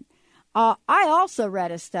jump in. I also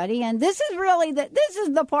read a study, and this is really this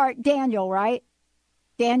is the part, Daniel, right?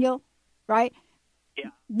 Daniel, right? Yeah.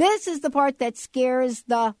 This is the part that scares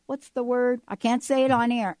what's the word? I can't say it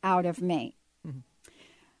on air, out of me. Mm-hmm.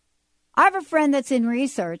 I have a friend that's in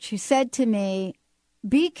research who said to me,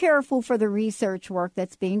 be careful for the research work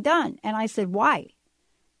that's being done. And I said, why?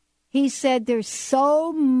 He said there's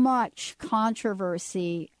so much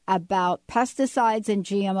controversy about pesticides and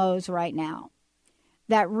GMOs right now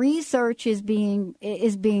that research is being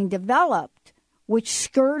developed which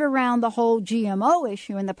skirt around the whole GMO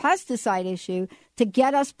issue and the pesticide issue to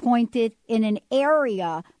get us pointed in an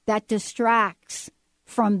area that distracts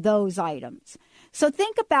from those items. So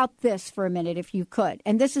think about this for a minute, if you could.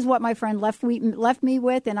 And this is what my friend left me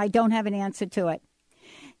with, and I don't have an answer to it.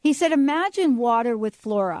 He said, imagine water with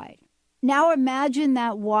fluoride. Now imagine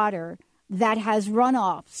that water that has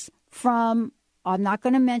runoffs from, I'm not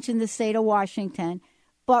going to mention the state of Washington,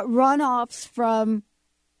 but runoffs from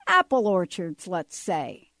apple orchards, let's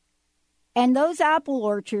say. And those apple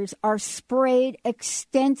orchards are sprayed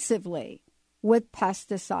extensively with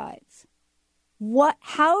pesticides.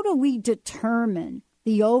 How do we determine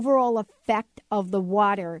the overall effect of the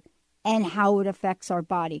water and how it affects our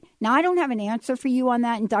body? Now, I don't have an answer for you on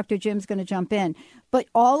that, and Dr. Jim's going to jump in. But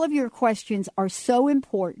all of your questions are so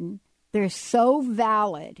important. They're so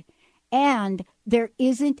valid. And there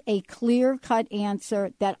isn't a clear-cut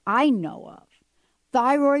answer that I know of.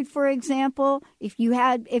 Thyroid, for example, if you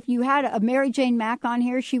had a Mary Jane Mack on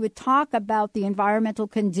here, she would talk about the environmental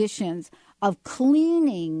conditions of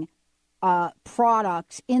cleaning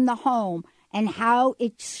products in the home and how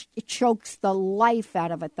it chokes the life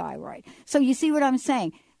out of a thyroid. So you see what I'm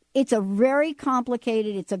saying? It's a very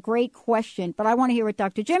complicated, it's a great question, but I want to hear what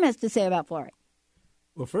Dr. Jim has to say about fluoride.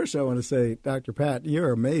 Well, first I want to say, Dr. Pat,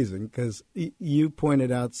 you're amazing because you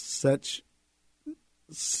pointed out such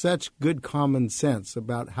good common sense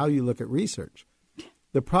about how you look at research.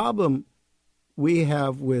 The problem we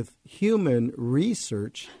have with human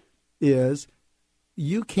research is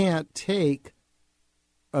you can't take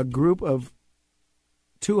a group of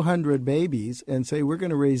 200 babies and say we're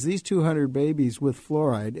going to raise these 200 babies with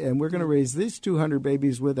fluoride and we're going to raise these 200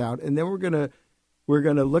 babies without, and then we're going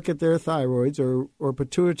to look at their thyroids or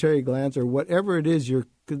pituitary glands or whatever it is you're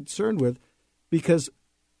concerned with, because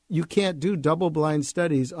you can't do double-blind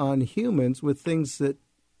studies on humans with things that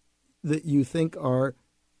you think are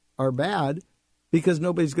bad, because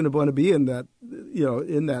nobody's going to want to be in that,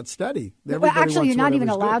 in that study. Well, actually, you're not even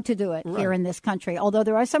allowed to do it here in this country, although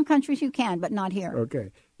there are some countries you can, but not here.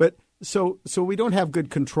 Okay. But so we don't have good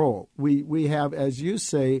control. We have, as you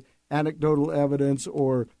say, anecdotal evidence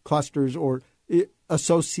or clusters or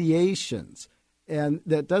associations. And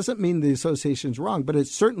that doesn't mean the association's wrong, but it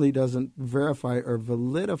certainly doesn't verify or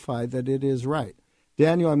validify that it is right.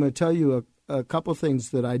 Daniel, I'm going to tell you a couple things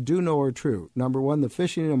that I do know are true. Number one, the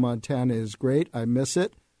fishing in Montana is great. I miss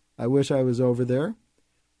it. I wish I was over there.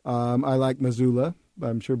 I like Missoula.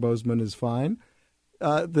 I'm sure Bozeman is fine.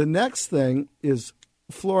 The next thing is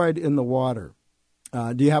fluoride in the water.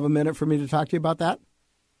 Do you have a minute for me to talk to you about that?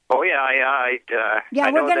 Oh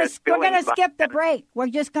yeah, we're gonna skip the break. We're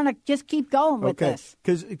just gonna keep going with this.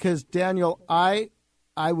 Because Daniel, I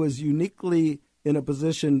was uniquely in a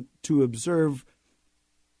position to observe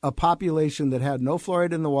a population that had no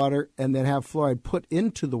fluoride in the water and then have fluoride put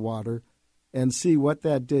into the water and see what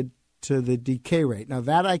that did to the decay rate. Now,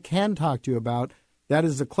 that I can talk to you about. That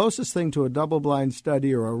is the closest thing to a double-blind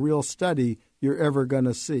study or a real study you're ever going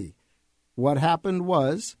to see. What happened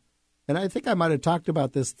was, and I think I might have talked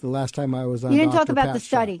about this the last time I was on. You didn't Dr. talk about Pat's the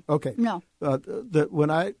study. Show. Okay. No. When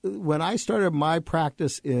I started my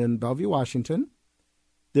practice in Bellevue, Washington,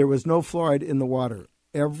 there was no fluoride in the water.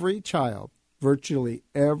 Virtually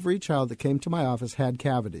every child that came to my office had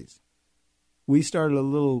cavities. We started a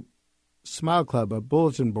little smile club, a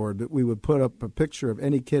bulletin board that we would put up a picture of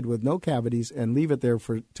any kid with no cavities and leave it there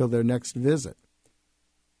till their next visit.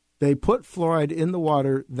 They put fluoride in the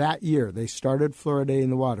water that year. They started fluoridating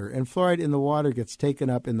the water, and fluoride in the water gets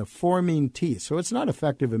taken up in the forming teeth. So it's not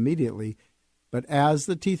effective immediately, but as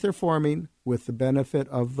the teeth are forming, with the benefit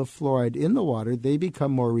of the fluoride in the water, they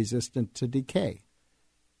become more resistant to decay.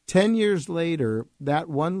 10 years later, that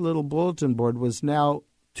one little bulletin board was now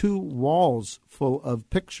 2 walls full of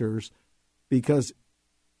pictures, because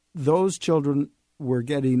those children were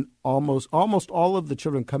getting almost all of the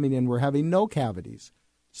children coming in were having no cavities.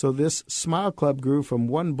 So this Smile Club grew from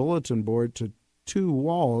one bulletin board to 2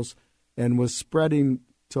 walls and was spreading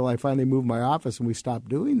till I finally moved my office and we stopped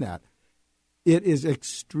doing that. It is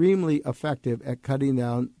extremely effective at cutting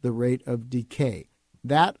down the rate of decay.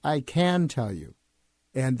 That I can tell you.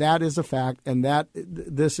 And that is a fact, and that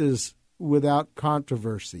this is without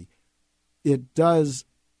controversy. It does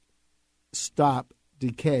stop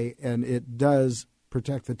decay, and it does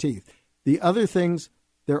protect the teeth. The other things,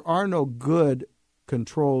 there are no good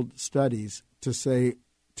controlled studies to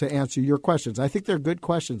answer your questions. I think they're good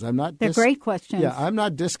questions. They're great questions. Yeah, I'm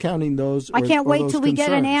not discounting those. I can't wait till we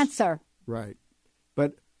get an answer. Right,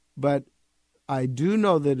 but I do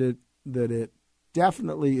know that it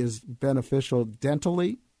definitely is beneficial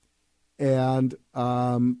dentally, and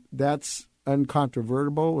that's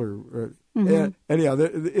uncontrovertible. Anyhow,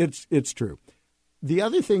 it's true. The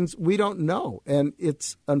other things we don't know, and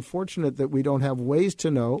it's unfortunate that we don't have ways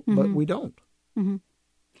to know, but we don't. Mm-hmm.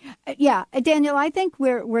 Yeah, Daniel, I think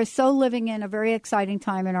we're so living in a very exciting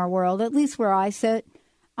time in our world, at least where I sit.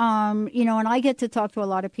 And I get to talk to a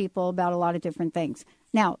lot of people about a lot of different things.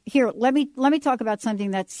 Now, here, let me talk about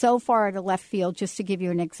something that's so far out of left field, just to give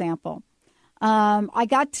you an example. I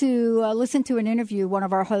got to listen to an interview one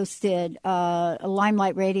of our hosts did,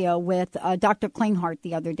 Limelight Radio, with Dr. Klinghardt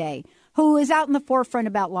the other day, who is out in the forefront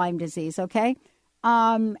about Lyme disease, okay?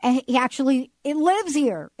 And he lives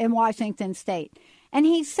here in Washington State. And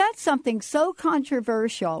he said something so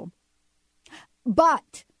controversial,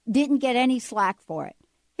 but didn't get any slack for it.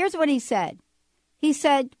 Here's what he said. He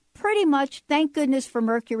said, pretty much, thank goodness for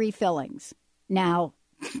mercury fillings. Now,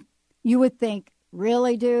 you would think,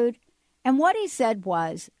 really, dude? And what he said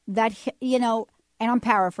was that, and I'm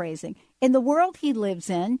paraphrasing, in the world he lives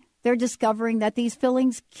in, they're discovering that these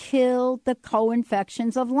fillings kill the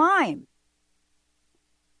co-infections of Lyme.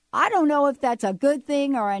 I don't know if that's a good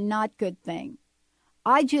thing or a not good thing.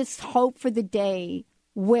 I just hope for the day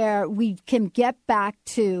where we can get back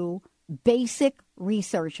to basic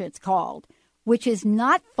research, it's called, which is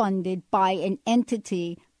not funded by an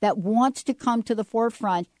entity that wants to come to the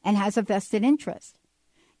forefront and has a vested interest.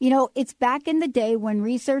 It's back in the day when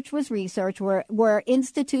research was research, where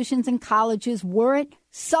institutions and colleges weren't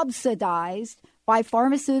subsidized by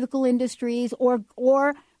pharmaceutical industries or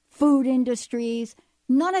food industries.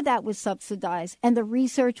 None of that was subsidized. And the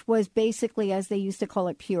research was basically, as they used to call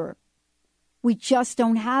it, pure. We just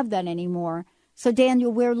don't have that anymore. So,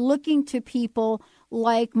 Daniel, we're looking to people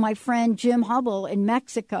like my friend Jim Hubble in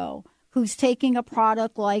Mexico, who's taking a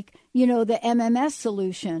product like, the MMS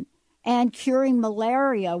solution and curing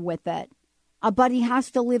malaria with it. But he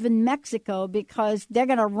has to live in Mexico because they're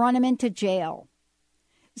going to run him into jail.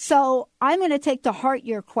 So I'm going to take to heart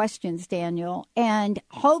your questions, Daniel, and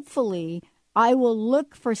hopefully I will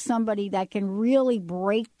look for somebody that can really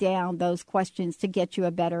break down those questions to get you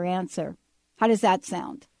a better answer. How does that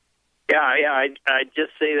sound? Yeah. I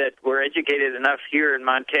just say that we're educated enough here in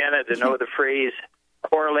Montana to know the phrase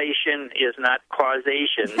correlation is not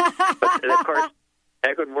causation. But, of course,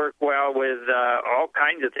 that could work well with all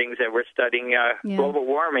kinds of things that we're studying. Global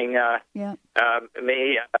warming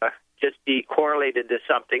may just be correlated to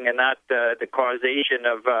something and not the causation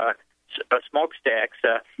of smokestacks.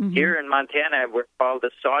 Here in Montana, we're called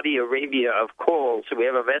the Saudi Arabia of coal, so we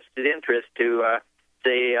have a vested interest to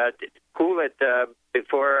cool it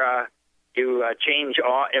before you change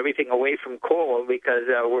everything away from coal, because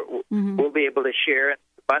we'll be able to share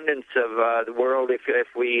abundance of the world if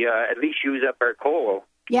we at least use up our coal.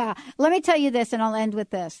 Yeah. Let me tell you this, and I'll end with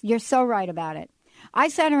this. You're so right about it. I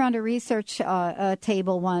sat around a research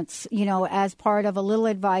table once, as part of a little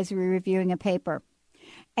advisory reviewing a paper.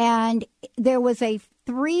 And there was a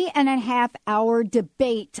 3.5-hour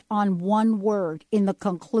debate on one word in the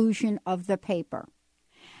conclusion of the paper.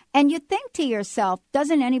 And you think to yourself,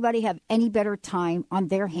 doesn't anybody have any better time on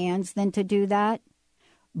their hands than to do that?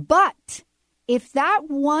 But if that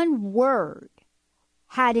one word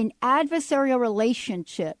had an adversarial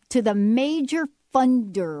relationship to the major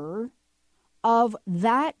funder of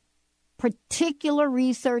that particular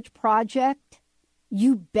research project,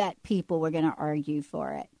 you bet people were going to argue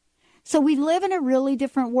for it. So we live in a really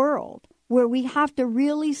different world where we have to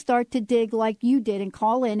really start to dig like you did and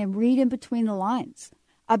call in and read in between the lines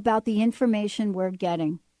about the information we're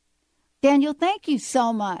getting. Daniel, thank you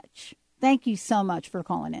so much. Thank you so much for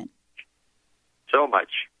calling in. So much.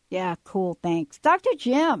 Yeah, cool, thanks. Dr.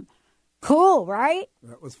 Jim, cool, right?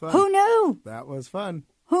 That was fun. Who knew? That was fun.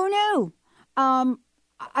 Who knew? I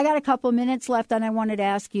got a couple of minutes left, and I wanted to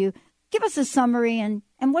ask you, give us a summary, and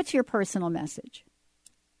what's your personal message?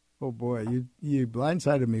 Oh, boy, you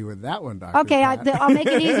blindsided me with that one, Dr. Okay, Pat. I'll make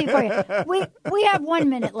it easy for you. We have 1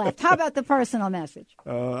 minute left. How about the personal message?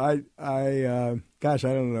 Gosh, I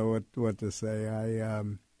don't know what to say.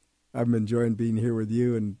 I'm enjoying being here with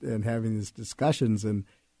you and having these discussions. And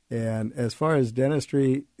as far as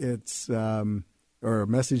dentistry, it's or a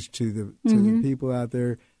message to the people out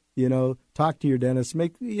there. Talk to your dentist.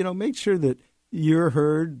 Make sure that you're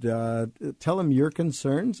heard. Tell him your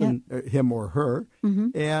concerns, and him or her,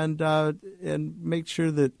 and make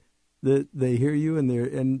sure that they hear you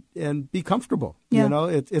and be comfortable. Yeah.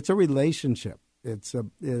 It's a relationship. That's the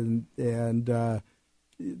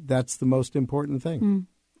most important thing.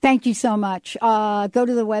 Thank you so much. Go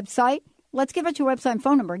to the website. Let's give out your website and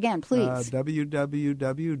phone number again, please.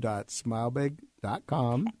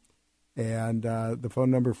 www.smilebig.com. And the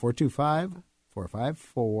phone number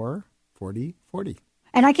 425-454-4040.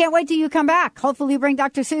 And I can't wait till you come back. Hopefully you bring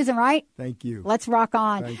Dr. Susan, right? Thank you. Let's rock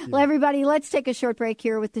on. Thank you. Well, everybody, let's take a short break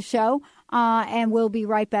here with the show. And we'll be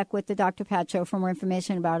right back with the Dr. Pat Show. For more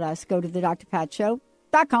information about us, go to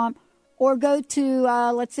thedrpatshow.com or go to,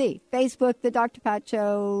 Facebook, The Dr. Pat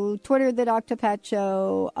Show, Twitter, The Dr. Pat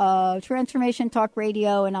Show, Transformation Talk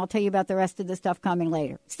Radio, and I'll tell you about the rest of the stuff coming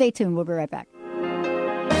later. Stay tuned. We'll be right back.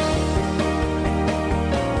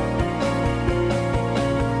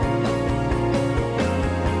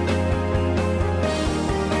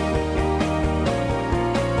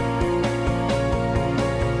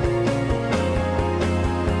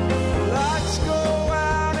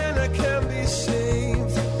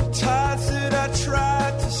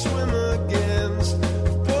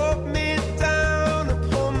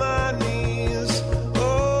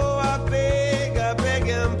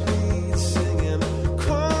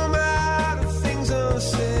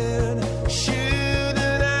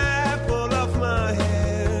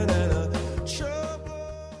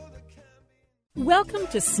 Welcome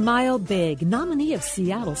to Smile Big, nominee of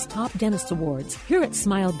Seattle's Top Dentist Awards. Here at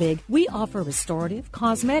Smile Big, we offer restorative,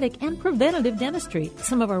 cosmetic, and preventative dentistry.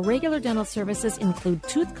 Some of our regular dental services include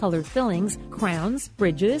tooth-colored fillings, crowns,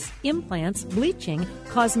 bridges, implants, bleaching,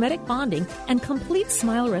 cosmetic bonding, and complete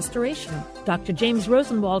smile restoration. Dr. James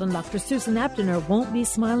Rosenwald and Dr. Susan Abdiner won't be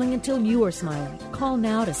smiling until you are smiling. Call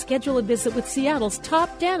now to schedule a visit with Seattle's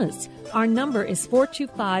top dentists. Our number is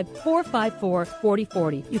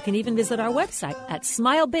 425-454-4040. You can even visit our website at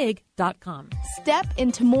smilebig.com. Step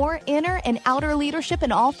into more inner and outer leadership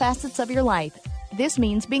in all facets of your life. This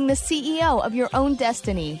means being the CEO of your own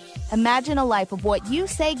destiny. Imagine a life of what you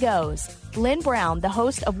say goes. Lynn Brown, the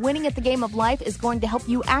host of Winning at the Game of Life, is going to help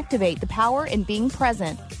you activate the power in being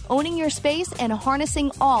present, owning your space, and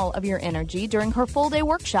harnessing all of your energy during her full-day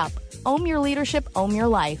workshop. Own your leadership, own your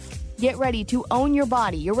life. Get ready to own your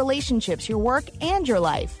body, your relationships, your work, and your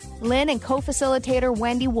life. Lynn and co-facilitator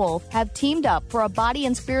Wendy Wolf have teamed up for a body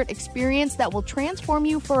and spirit experience that will transform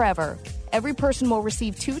you forever. Every person will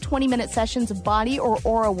receive 2 20-minute sessions of body or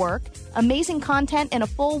aura work, amazing content, and a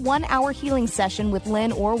full 1-hour healing session with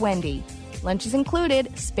Lynn or Wendy. Lunch is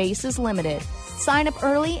included, space is limited. Sign up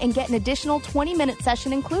early and get an additional 20-minute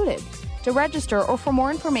session included. To register or for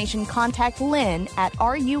more information, contact Lynn at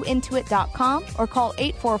ruintoit.com or call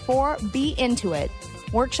 844-BE-INTO-IT.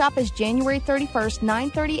 Workshop is January 31st,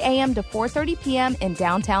 9:30 a.m. to 4:30 p.m. in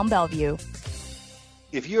downtown Bellevue.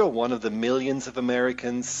 If you're one of the millions of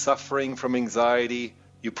Americans suffering from anxiety,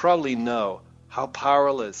 you probably know how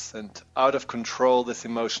powerless and out of control this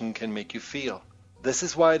emotion can make you feel. This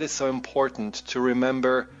is why it is so important to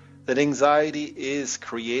remember that anxiety is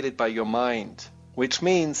created by your mind, which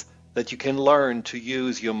means that you can learn to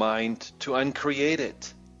use your mind to uncreate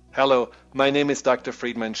it. Hello, my name is Dr.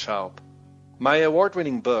 Friedman Schaub. My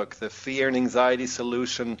award-winning book, The Fear and Anxiety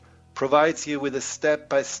Solution, provides you with a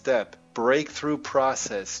step-by-step breakthrough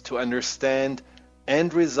process to understand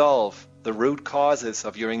and resolve the root causes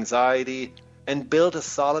of your anxiety and build a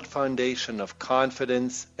solid foundation of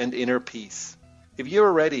confidence and inner peace. If you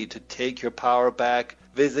are ready to take your power back,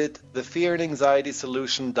 visit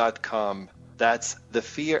thefearandanxietysolution.com. That's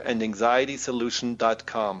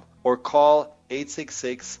thefearandanxietysolution.com or call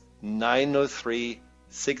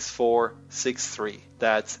 866-903-6463.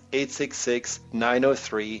 That's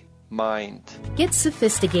 866-903-MIND. Get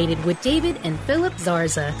sophisticated with David and Philip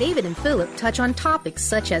Zarza. David and Philip touch on topics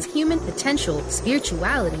such as human potential,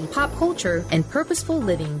 spirituality, pop culture, and purposeful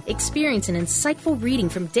living. Experience an insightful reading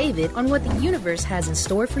from David on what the universe has in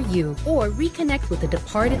store for you, or reconnect with a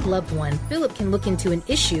departed loved one. Philip can look into an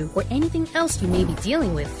issue or anything else you may be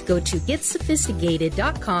dealing with. Go to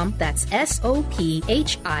getsophisticated.com. That's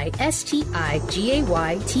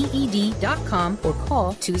SOPHISTIGAYTED.com or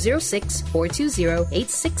call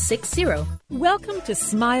 206-420-8660. Welcome to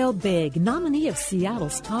Smile Big, nominee of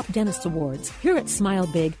Seattle's Top Dentist Awards. Here at Smile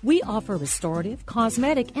Big, we offer restorative,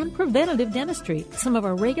 cosmetic, and preventative dentistry. Some of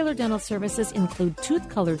our regular dental services include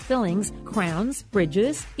tooth-colored fillings, crowns,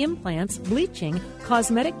 bridges, implants, bleaching,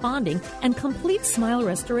 cosmetic bonding, and complete smile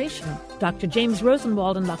restoration. Dr. James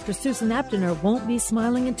Rosenwald and Dr. Susan Abdener won't be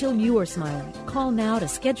smiling until you are smiling. Call now to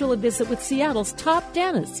schedule a visit with Seattle's top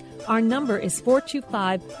dentists. Our number is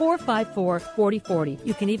 425-454-4040.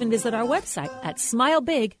 You can even visit our website at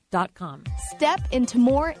smilebig.com. Step into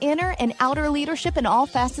more inner and outer leadership in all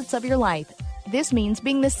facets of your life. This means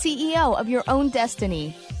being the CEO of your own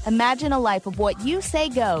destiny. Imagine a life of what you say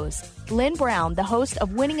goes. Lynn Brown, the host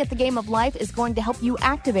of Winning at the Game of Life, is going to help you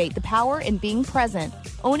activate the power in being present,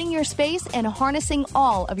 owning your space, and harnessing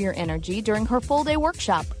all of your energy during her full-day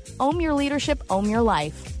workshop. Own your leadership, own your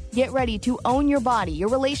life. Get ready to own your body, your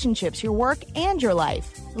relationships, your work, and your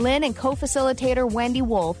life. Lynn and co-facilitator Wendy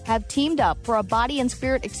Wolf have teamed up for a body and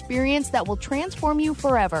spirit experience that will transform you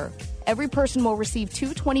forever. Every person will receive 2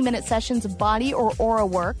 20-minute sessions of body or aura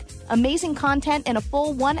work, amazing content, and a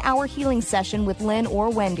full 1-hour healing session with Lynn or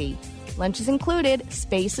Wendy. Lunch is included,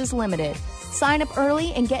 space is limited. Sign up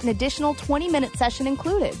early and get an additional 20-minute session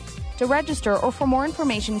included. To register or for more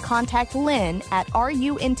information, contact Lynn at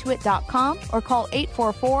ruintoit.com or call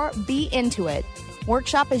 844-BE-INTO-IT.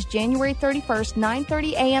 Workshop is January 31st,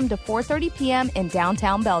 9:30 a.m. to 4:30 p.m. in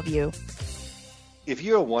downtown Bellevue. If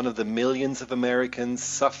you're one of the millions of Americans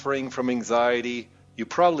suffering from anxiety, you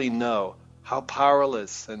probably know how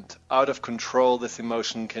powerless and out of control this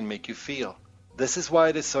emotion can make you feel. This is why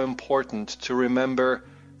it is so important to remember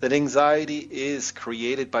that anxiety is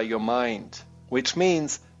created by your mind, which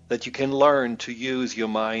means that you can learn to use your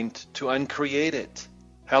mind to uncreate it.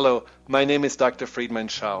 Hello, my name is Dr. Friedman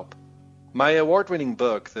Schaub. My award-winning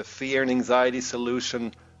book, The Fear and Anxiety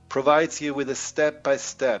Solution, provides you with a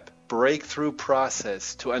step-by-step breakthrough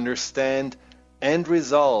process to understand and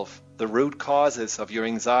resolve the root causes of your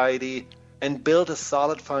anxiety and build a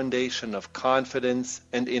solid foundation of confidence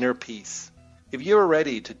and inner peace. If you are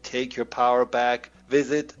ready to take your power back,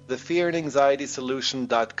 visit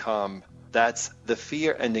thefearandanxietysolution.com. That's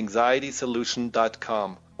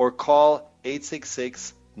thefearandanxietysolution.com or call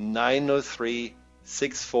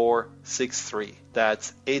 866-903-6463.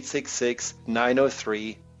 That's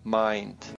 866-903-MIND. mind.